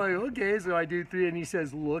 And I'm like, okay, so I do 3. And he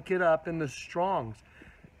says, look it up in the Strongs.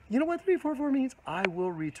 You know what 3-4-4 means? I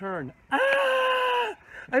will return. Ah!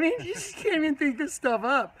 I mean, you just can't even think this stuff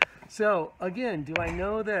up. So again, do I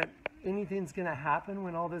know that anything's going to happen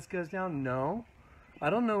when all this goes down? No.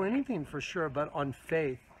 I don't know anything for sure, but on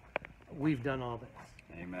faith, we've done all this.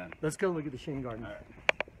 Amen. Let's go look at the shin garden. All right.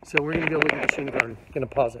 So we're going to go look at the shin garden. Going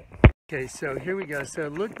to pause it. Okay, so here we go. So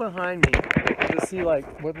look behind me. You'll see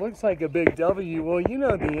like what looks like a big W. Well, you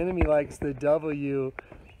know the enemy likes the W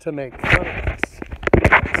to make fun of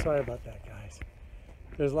us. Sorry about that, guys.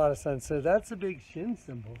 There's a lot of sun. So that's a big shin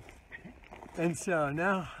symbol. And so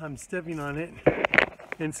now I'm stepping on it.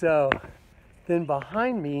 And so then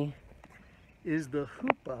behind me is the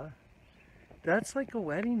hoopah. That's like a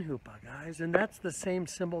wedding hoopah, guys. And that's the same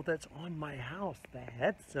symbol that's on my house, the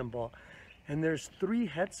het symbol. And there's 3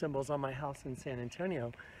 het symbols on my house in San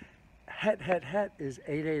Antonio. Het is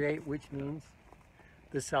 888, which means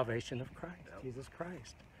the salvation of Christ, Jesus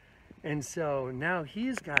Christ. And so now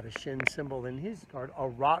he's got a shin symbol in his garden, a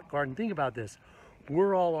rock garden. Think about this.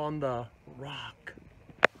 we're all on the rock.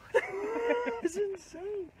 It's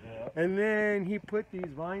insane. Yeah. And then he put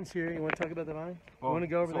these vines here. You want to talk about the vines? Well, you want to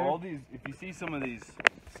go over there? All these, if you see some of these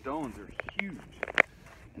stones, are huge.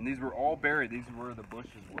 And these were all buried. These are where the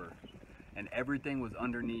bushes were. And everything was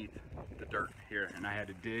underneath the dirt here. And I had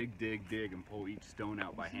to dig, dig, dig, and pull each stone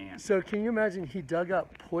out by hand. So can you imagine he dug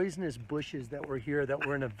up poisonous bushes that were here that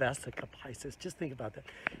were in a vesica Pisces? Just think about that.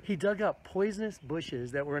 He dug up poisonous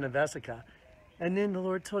bushes that were in a vesica. And then the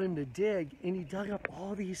Lord told him to dig, and he dug up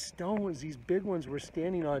all these stones, these big ones we're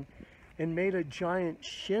standing on, and made a giant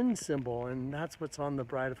shin symbol. And that's what's on the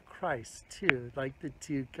bride of Christ, too. Like the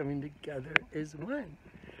two coming together is one.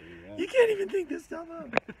 Yeah. You can't even think this stuff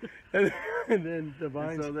up. and then the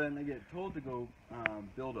vines. And so then I get told to go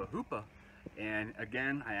build a hoopah. And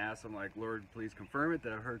again, I asked him, like, Lord, please confirm it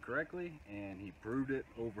that I heard correctly. And he proved it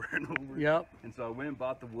over and over. Yep. And so I went and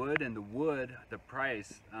bought the wood, and the wood, the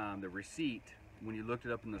price, the receipt, when you looked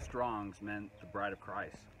it up in the Strongs, meant the bride of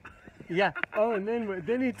Christ. Yeah. Oh, and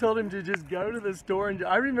then he told him to just go to the store. And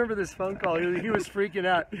I remember this phone call. He was freaking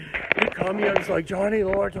out. He called me up. He's like, Johnny, the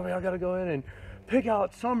Lord told me I got to go in and pick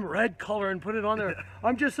out some red color and put it on there.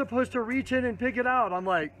 I'm just supposed to reach in and pick it out. I'm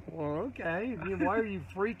like, well, okay. Why are you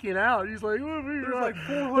freaking out? He's like, oh, there's like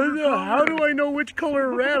 400 how do I know which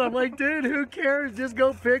color red? I'm like, dude, who cares? Just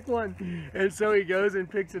go pick one. And so he goes and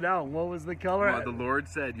picks it out. What was the color? Well, the Lord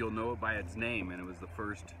said you'll know it by its name, and it was the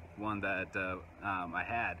first one that I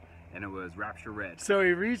had, and it was Rapture Red. So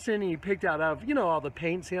he reached in and he picked out all the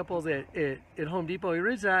paint samples at Home Depot. He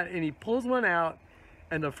reached out and he pulls one out.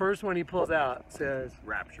 And the first one he pulls out says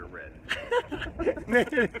Rapture Red.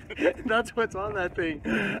 That's what's on that thing.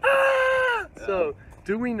 Ah! So,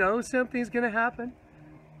 do we know something's going to happen?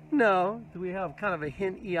 No. Do we have kind of a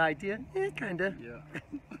hint-y idea? Kind of. Yeah.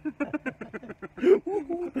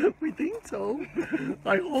 We think so.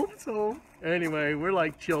 I hope so. Anyway, we're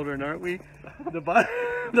like children, aren't we? The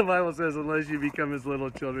Bible says, unless you become as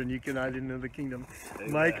little children, you cannot enter the kingdom.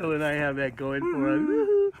 Amen. Michael and I have that going for us.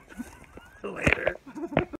 Later.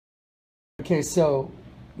 Okay, so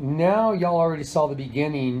now y'all already saw the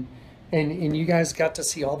beginning, and you guys got to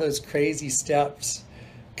see all those crazy steps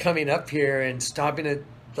coming up here and stopping at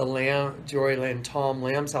the Joryland Tom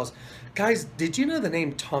Lamb's house. Guys, did you know the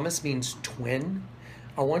name Thomas means twin?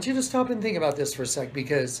 I want you to stop and think about this for a sec,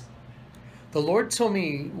 because the Lord told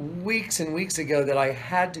me weeks and weeks ago that I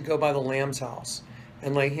had to go by the Lamb's house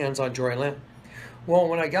and lay hands on Joryland. Well,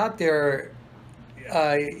 when I got there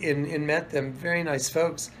and met them, very nice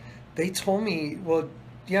folks, they told me, well,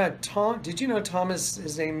 yeah, Tom, did you know Thomas,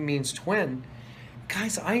 his name means twin?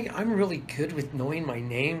 Guys, I'm really good with knowing my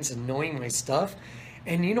names and knowing my stuff.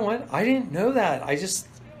 And you know what? I didn't know that. I just,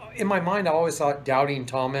 in my mind, I always thought doubting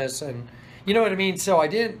Thomas, and you know what I mean? So I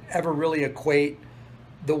didn't ever really equate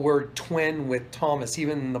the word twin with Thomas.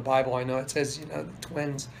 Even in the Bible, I know it says, the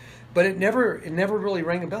twins. But it never really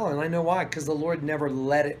rang a bell, and I know why, because the Lord never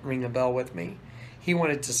let it ring a bell with me. He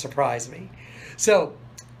wanted to surprise me. So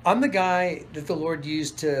I'm the guy that the Lord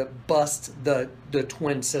used to bust the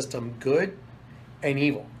twin system, good and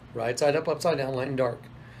evil, right side up, upside down, light and dark.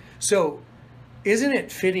 So isn't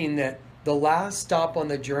it fitting that the last stop on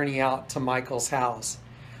the journey out to Michael's house,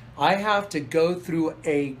 I have to go through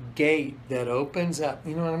a gate that opens up.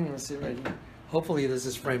 You know what? I'm going to sit right here. Hopefully this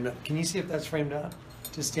is framed up. Can you see if that's framed up?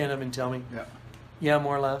 Just stand up and tell me. Yeah. Yeah,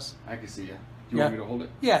 more or less. I can see you. Do you want me to hold it?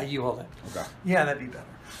 Yeah, you hold it. Okay. Yeah, that'd be better.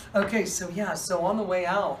 Okay, so on the way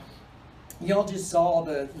out, y'all just saw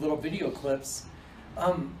the little video clips.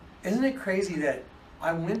 Isn't it crazy that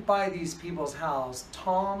I went by these people's house,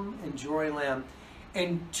 Tom and Jory Lamb,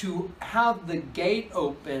 and to have the gate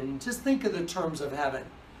open, just think of the terms of heaven,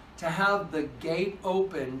 to have the gate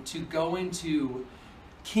open to go into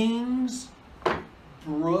Kingsbrook.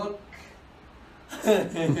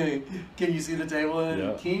 Can you see the table?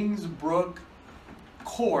 Yeah. Kingsbrook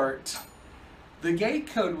Court. The gate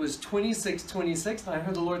code was 2626, and I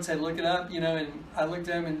heard the Lord say, look it up, and I looked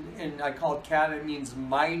at him and I called Cat. It means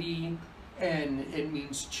mighty, and it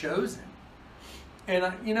means chosen. And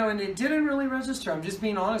and it didn't really register. I'm just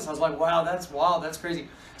being honest. I was like, wow, that's wild, that's crazy.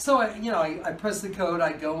 So I press the code,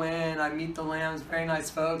 I go in, I meet the Lambs, very nice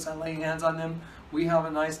folks, I lay hands on them, we have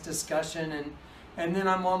a nice discussion, and then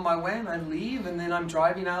I'm on my way and I leave, and then I'm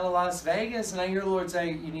driving out of Las Vegas, and I hear the Lord say,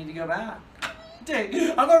 you need to go back.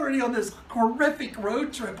 I'm already on this horrific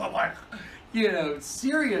road trip. I'm like,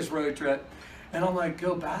 serious road trip. And I'm like,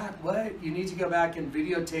 go back? What? You need to go back and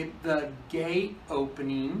videotape the gate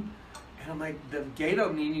opening. And I'm like, the gate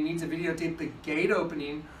opening? You need to videotape the gate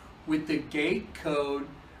opening with the gate code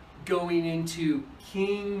going into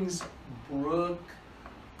Kingsbrook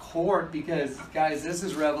court, because guys, this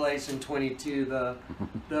is Revelation 22,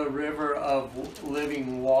 the river of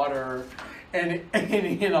living water, and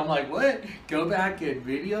I'm like, what? Go back and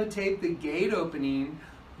videotape the gate opening,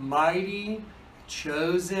 mighty,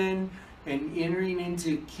 chosen, and entering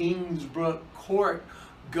into Kingsbrook Court,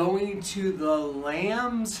 going to the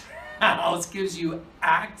Lamb's house gives you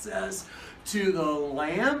access to the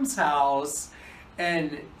Lamb's house,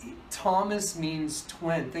 and Thomas means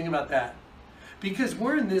twin. Think about that. Because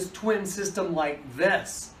we're in this twin system like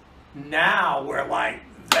this. Now we're like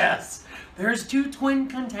this. There's 2 twin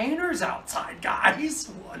containers outside, guys.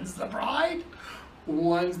 One's the bride,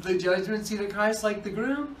 one's the judgment seat of Christ, like the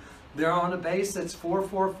groom. They're on a base that's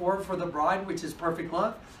 444 for the bride, which is perfect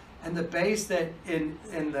love. And the base that in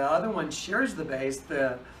the other one shares the base,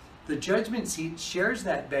 the judgment seat shares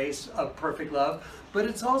that base of perfect love, but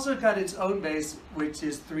it's also got its own base, which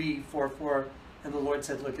is 344. And the Lord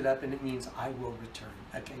said, look it up, and it means I will return.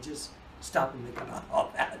 Okay, just stop and think about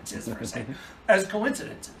all that just for a second. As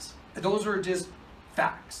coincidences. Those are just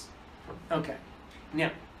facts. Okay. Now,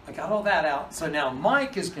 I got all that out. So now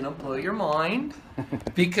Mike is going to blow your mind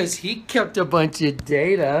because he kept a bunch of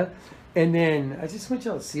data. And then I just want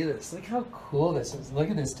y'all to see this. Look how cool this is. Look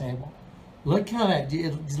at this table. Look how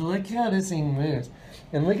look how this thing moves.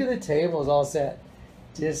 And look at the table is all set.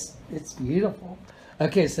 Just, it's beautiful.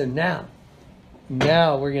 Okay, so now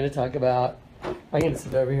we're going to talk about, I'm going to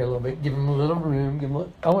sit over here a little bit, give him a little room.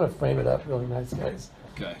 I want to frame it up really nice, guys.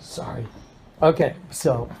 Okay. Sorry. Okay,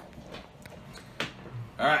 so.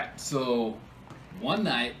 All right, so one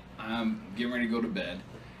night I'm getting ready to go to bed,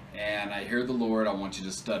 and I hear the Lord, I want you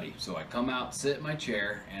to study. So I come out, sit in my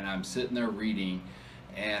chair, and I'm sitting there reading,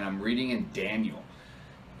 and I'm reading in Daniel.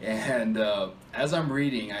 And as I'm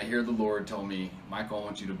reading, I hear the Lord tell me, Michael, I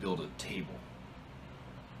want you to build a table.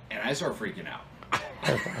 And I start freaking out.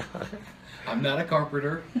 I'm not a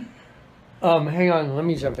carpenter. Hang on, let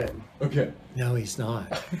me jump in. Okay. No, he's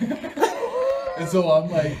not. And so I'm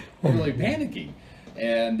like really panicking.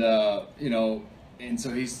 And, and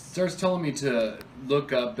so he starts telling me to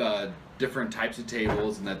look up different types of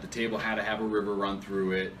tables, and that the table had to have a river run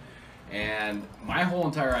through it. And my whole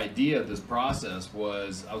entire idea of this process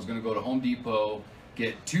was I was going to go to Home Depot,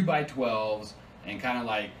 get 2x12s, and kind of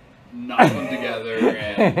like knock them together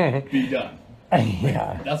and be done.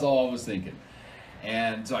 Yeah. That's all I was thinking.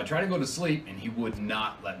 And so I tried to go to sleep, and he would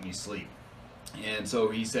not let me sleep. And so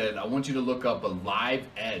he said, I want you to look up a live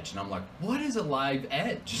edge. And I'm like, what is a live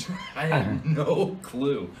edge? I had no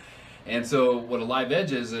clue. And so what a live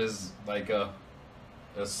edge is like a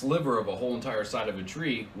sliver of a whole entire side of a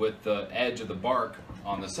tree with the edge of the bark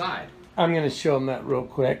on the side. I'm going to show him that real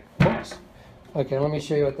quick. Oops. Okay, let me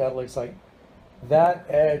show you what that looks like. That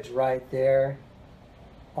edge right there,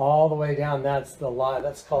 all the way down, that's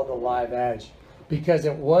called the live edge, because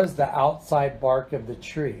it was the outside bark of the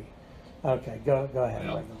tree. Okay, go ahead.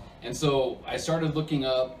 Well, and so I started looking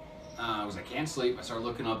up, because I can't sleep, I started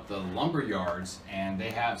looking up the lumber yards, and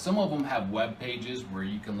some of them have web pages where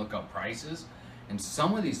you can look up prices, and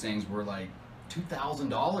some of these things were like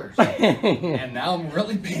 $2,000, and now I'm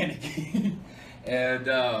really panicking.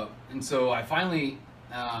 And so I finally,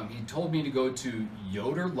 he told me to go to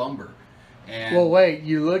Yoder Lumber. And, well, wait,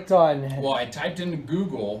 you looked on... Well, I typed into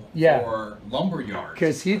Google for lumber yards.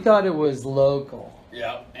 Because he thought it was local.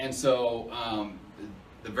 Yeah, and so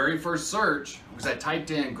the very first search, because I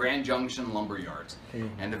typed in Grand Junction lumber yards,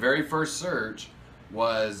 and the very first search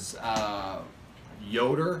was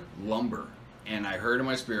Yoder Lumber, and I heard in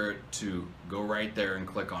my spirit to go right there and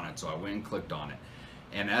click on it, so I went and clicked on it.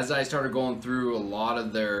 And as I started going through a lot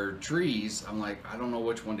of their trees, I'm like, I don't know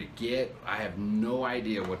which one to get. I have no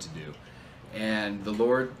idea what to do. And the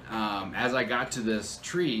Lord, as I got to this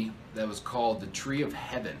tree that was called the Tree of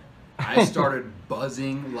Heaven, I started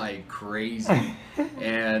buzzing like crazy.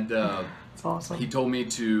 And that's awesome. He told me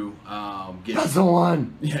to get... That's the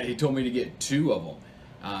one. Yeah, he told me to get 2 of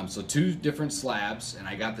them. So 2 different slabs, and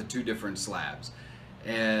I got the 2 different slabs.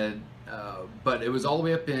 And but it was all the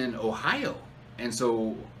way up in Ohio. And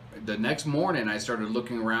so the next morning I started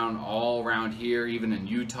looking around all around here, even in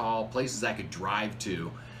Utah, places I could drive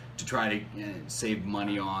to try to save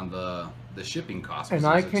money on the shipping costs. And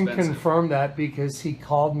I can confirm that because he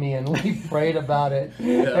called me and we prayed about it.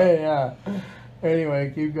 Yeah.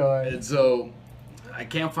 Anyway, keep going. And so I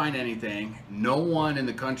can't find anything. No one in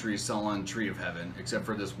the country is selling Tree of Heaven except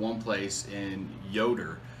for this one place in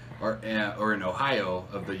Yoder, or in Ohio,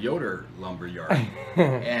 of the Yoder lumber yard.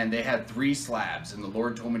 And they had 3 slabs, and the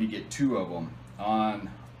Lord told me to get 2 of them. On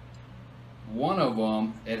one of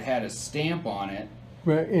them, it had a stamp on it.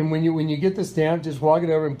 And when you get the stamp, just walk it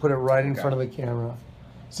over and put it right in front of the camera.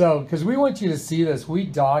 So, because we want you to see this, we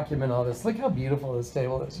document all this. Look how beautiful this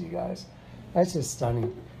table is, you guys. That's just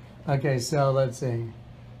stunning. Okay, so let's see.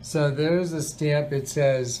 So there's a stamp. It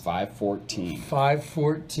says 514.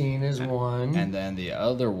 514 is one. And then the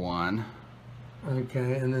other one.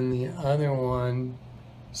 Okay, and then the other one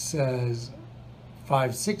says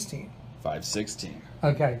 516. 516.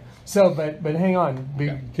 Okay, so but hang on.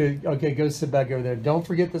 Okay, go sit back over there. Don't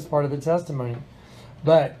forget this part of the testimony.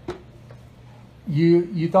 But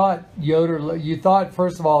you thought you thought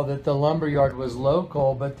first of all that the lumber yard was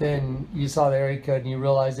local, but then you saw the area code and you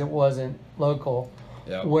realized it wasn't local.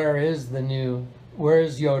 Yep. Where is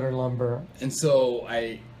Yoder Lumber? And so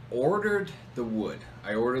I ordered the wood.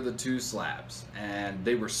 I ordered the 2 slabs, and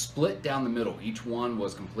they were split down the middle. Each one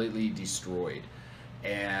was completely destroyed.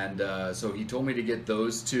 And so he told me to get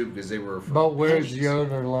those 2 because they were from But where's pennies.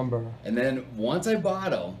 Yoder Lumber? And then once I bought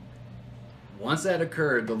them, once that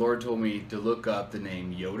occurred, the Lord told me to look up the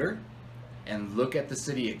name Yoder and look at the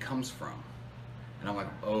city it comes from. And I'm like,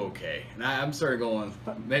 oh, okay. And I'm starting going,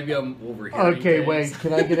 maybe I'm overhearing Okay, things. wait.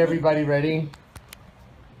 Can I get everybody ready?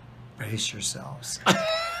 Brace yourselves.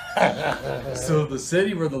 So the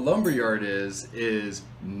city where the lumberyard is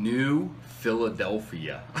New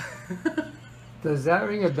Philadelphia. Does that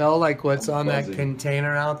ring a bell like what's I'm on that buzzing.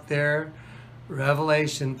 container out there?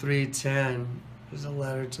 Revelation 3:10 is a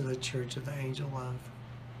letter to the church of the angel of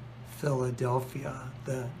Philadelphia,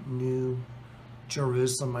 the New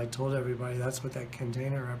Jerusalem. I told everybody that's what that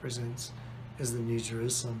container represents, is the New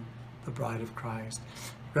Jerusalem, the bride of Christ.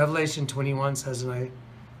 Revelation 21 says, and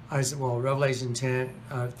I said, well, Revelation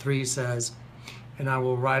 3 says, and I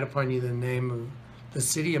will write upon you the name of the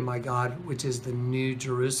city of my God, which is the New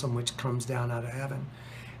Jerusalem, which comes down out of heaven.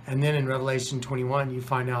 And then in Revelation 21, you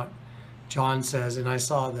find out, John says, and I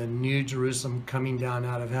saw the New Jerusalem coming down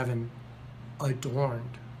out of heaven,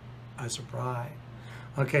 adorned as a bride.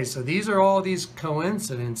 Okay, so these are all these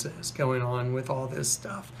coincidences going on with all this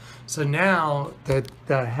stuff. So now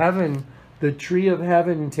the tree of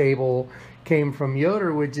heaven table came from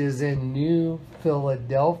Yoder, which is in New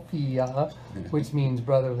Philadelphia, which means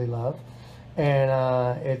brotherly love. And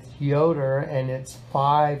it's Yoder, and it's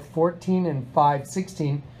 514 and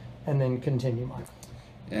 516, and then continue, Mike.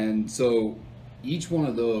 And so each one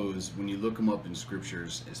of those, when you look them up in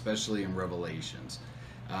scriptures, especially in Revelations,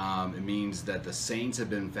 it means that the saints have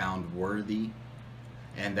been found worthy,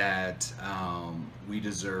 and that we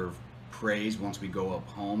deserve praise once we go up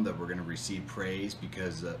home, that we're going to receive praise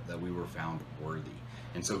because that we were found worthy.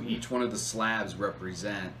 And so each one of the slabs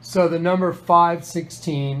represent. So the number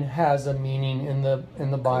 516 has a meaning in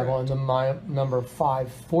the Bible, Correct. and the number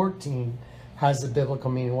 514 has a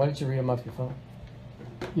biblical meaning. Why don't you read them off your phone?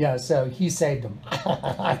 Yeah, so he saved them.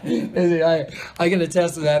 I can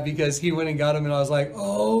attest to that because he went and got them, and I was like,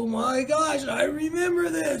 oh my gosh, I remember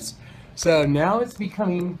this. So now it's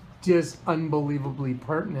becoming just unbelievably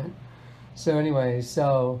pertinent. So anyway,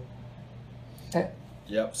 so...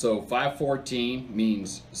 Yep, so 514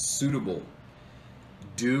 means suitable,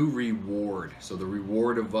 due reward. So the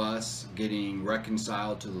reward of us getting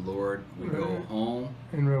reconciled to the Lord, we go home.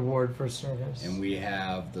 In reward for service. And we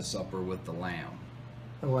have the supper with the Lamb.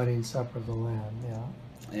 The wedding supper of the Lamb,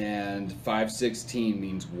 yeah. And 516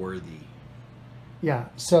 means worthy. Yeah,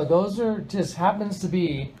 so those are just happens to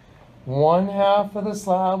be one half of the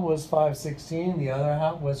slab was 516, the other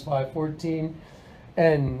half was 514,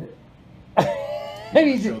 and and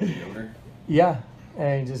he Show the just, Yoder. yeah,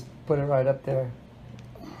 and he just put it right up there.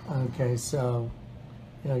 Okay, so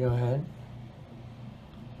yeah, go ahead.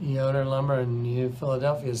 Yoder Lumber in New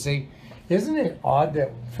Philadelphia. See, isn't it odd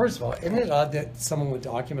that, first of all, isn't it odd that someone would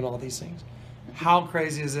document all these things? How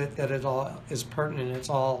crazy is it that it all is pertinent? It's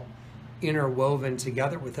all interwoven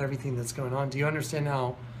together with everything that's going on. Do you understand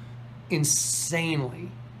how insanely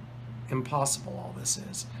impossible all this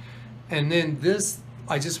is? And then this,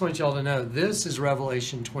 I just want y'all to know, this is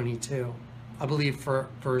Revelation 22, I believe, for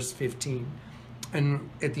verse 15. And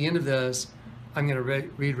at the end of this, I'm going to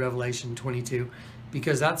read Revelation 22,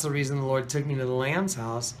 because that's the reason the Lord took me to the Lamb's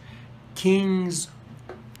house, King's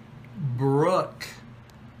Brook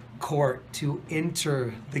Court, to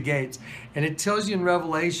enter the gates. And it tells you in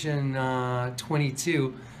Revelation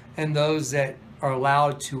 22, and those that are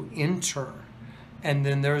allowed to enter. And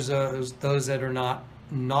then there's those that are not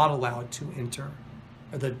allowed to enter.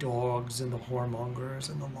 Are the dogs and the whoremongers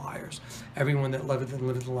and the liars. Everyone that liveth and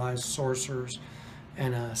liveth lies, sorcerers.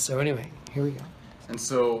 And so anyway, here we go. And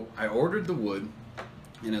so I ordered the wood,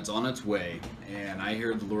 and it's on its way. And I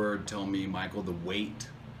hear the Lord tell me, Michael, the weight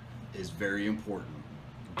is very important.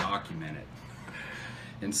 Document it.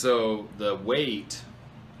 And so the weight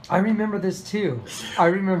I remember this too. I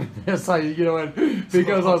remember this,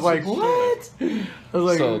 because I was like, what? I was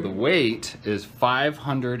like, so the weight is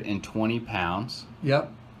 520 pounds.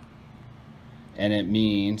 Yep. And it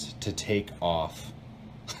means to take off,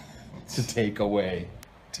 to take away.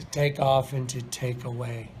 To take off and to take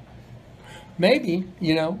away. Maybe,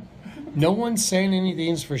 no one's saying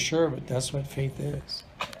anything's for sure, but that's what faith is.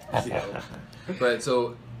 Yeah. But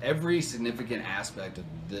so every significant aspect of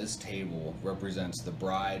this table represents the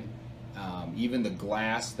bride. Even the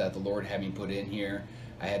glass that the Lord had me put in here,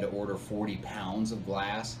 I had to order 40 pounds of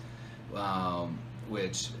glass,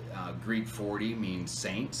 which Greek 40 means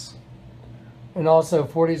saints. And also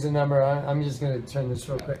 40 is the number, I'm just going to turn this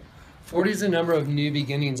real quick. 40 is the number of new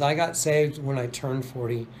beginnings. I got saved when I turned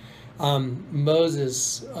 40.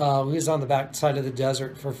 Moses, he was on the back side of the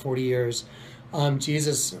desert for 40 years.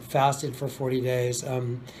 Jesus fasted for 40 days.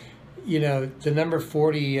 The number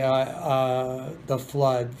 40, the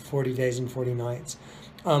flood, 40 days and 40 nights.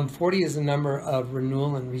 40 is the number of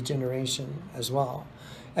renewal and regeneration as well.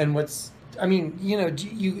 And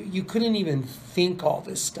you couldn't even think all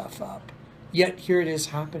this stuff up. Yet here it is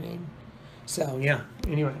happening. So, yeah,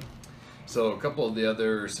 anyway. So a couple of the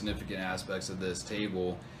other significant aspects of this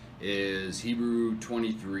table is Hebrew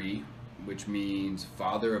 23, which means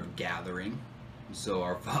Father of Gathering. So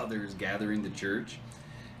our Father is gathering the church.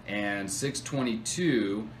 And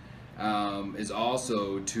 622 is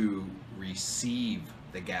also to receive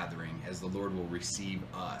the gathering, as the Lord will receive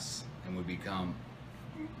us and we become...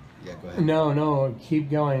 Yeah, go ahead. No,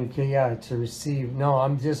 keep going. Okay, yeah, to receive. No,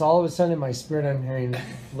 I'm just, all of a sudden in my spirit, I'm hearing,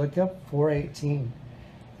 look up 418.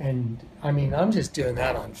 And, I'm just doing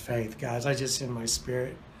that on faith, guys. I just, in my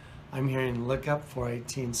spirit, I'm hearing, look up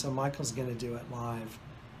 418. So Michael's going to do it live.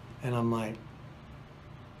 And I'm like,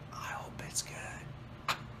 I hope it's good.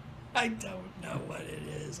 I don't know what it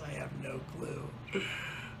is. I have no clue.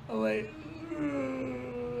 I'm like,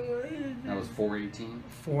 that was 418?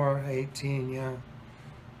 418, yeah.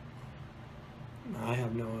 I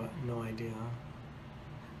have no idea.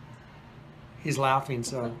 He's laughing,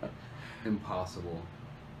 so. Impossible.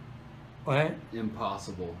 What?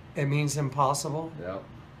 Impossible. It means impossible? Yep.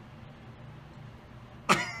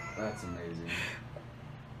 That's amazing.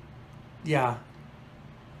 Yeah.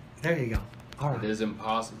 There you go. All right. It is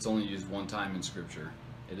impossible. It's only used one time in Scripture.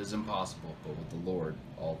 It is impossible, but with the Lord,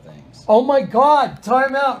 all things. Oh my God!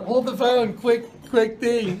 Time out. Hold the phone. Quick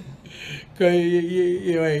thing.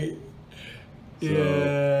 Wait.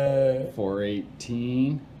 So,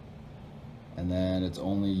 418, and then it's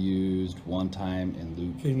only used one time in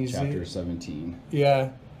Luke chapter 17. Yeah.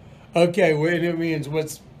 Okay, wait, it means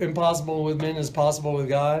what's impossible with men is possible with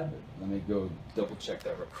God. Let me go double check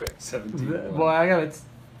that real quick. 17. Boy,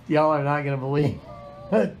 y'all are not going to believe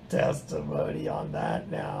a testimony on that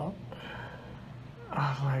now.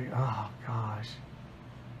 I was like, oh gosh.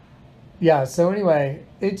 Yeah, so anyway,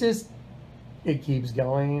 it keeps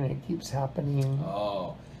going, it keeps happening.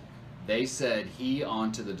 Oh, they said he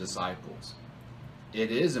unto the disciples,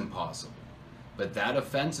 it is impossible, but that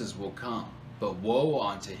offenses will come, but woe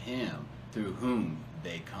unto him through whom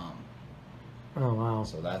they come. Oh, wow.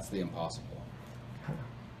 So that's the impossible.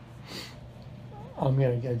 I'm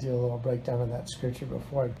going to go do a little breakdown of that scripture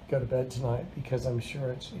before I go to bed tonight, because I'm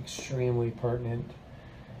sure it's extremely pertinent.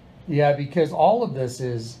 Yeah, because all of this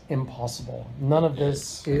is impossible. None of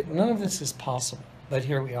this is possible. But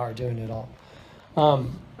here we are doing it all.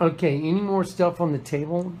 Okay, any more stuff on the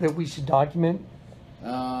table that we should document?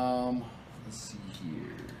 Let's see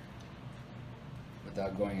here.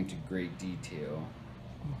 Without going into great detail.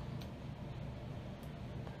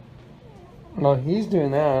 Well, he's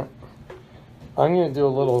doing that. I'm going to do a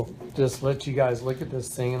little, just let you guys look at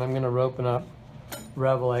this thing, and I'm going to open up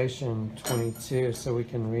Revelation 22 so we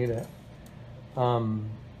can read it.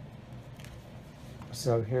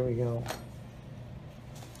 So here we go.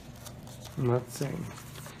 Let's see.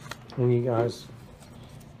 And you guys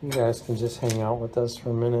can just hang out with us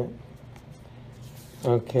for a minute.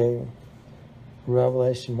 Okay.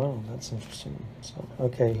 Revelation, wow, that's interesting. So,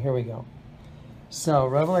 okay, here we go. So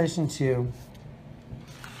Revelation 22,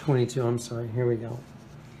 I'm sorry, here we go.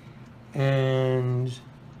 And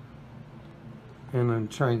I'm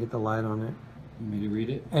trying to get the light on it. You want me to read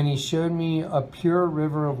it? And he showed me a pure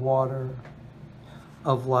river of water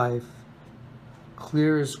of life,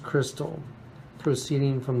 clear as crystal,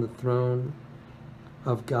 proceeding from the throne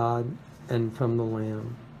of God and from the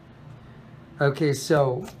Lamb. Okay,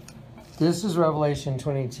 so this is Revelation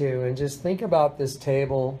 22, and just think about this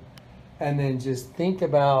table, and then just think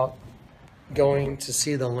about going to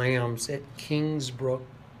see the lambs at Kingsbrook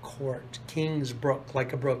Court. Kingsbrook,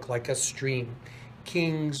 like a brook, like a stream.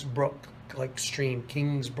 Kingsbrook like stream,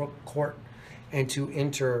 Kingsbrook Court, and to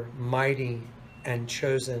enter mighty and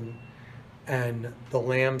chosen and the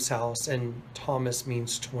Lamb's house, and Thomas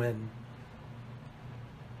means twin.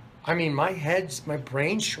 I mean, my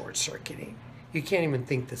brain's short-circuiting. You can't even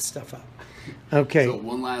think this stuff up. Okay. So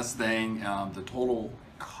one last thing, the total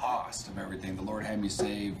cost of everything, the Lord had me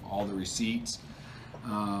save all the receipts,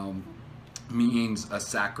 means a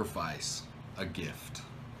sacrifice, a gift.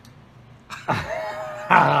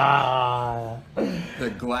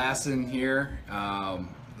 The glass in here,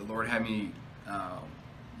 the Lord had me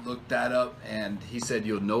look that up, and he said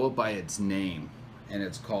you'll know it by its name, and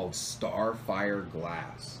it's called Starfire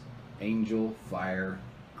Glass. Angel Fire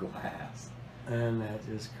Glass. And that's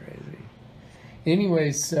just crazy.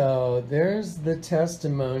 Anyway, so there's the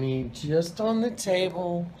testimony just on the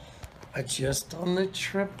table, just on the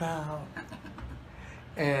trip out.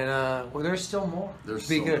 And well, there's still more. There's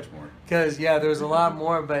so much more. Because, yeah, there's a lot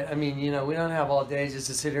more, but I mean, you know, we don't have all day just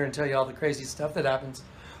to sit here and tell you all the crazy stuff that happens.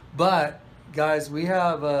 But, guys, we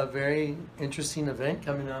have a very interesting event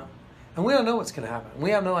coming up. And we don't know what's going to happen. We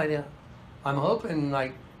have no idea. I'm hoping,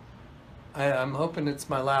 like, I'm hoping it's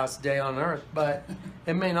my last day on earth, but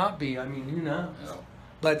it may not be. I mean, who knows? Yeah.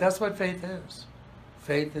 But that's what faith is.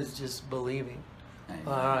 Faith is just believing. Amen.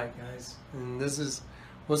 All right, guys. And this is,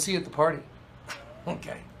 we'll see you at the party.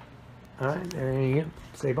 Okay. All right, there you go.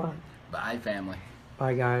 Say bye. Bye, family.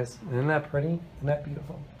 Bye, guys. Isn't that pretty? Isn't that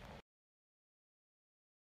beautiful?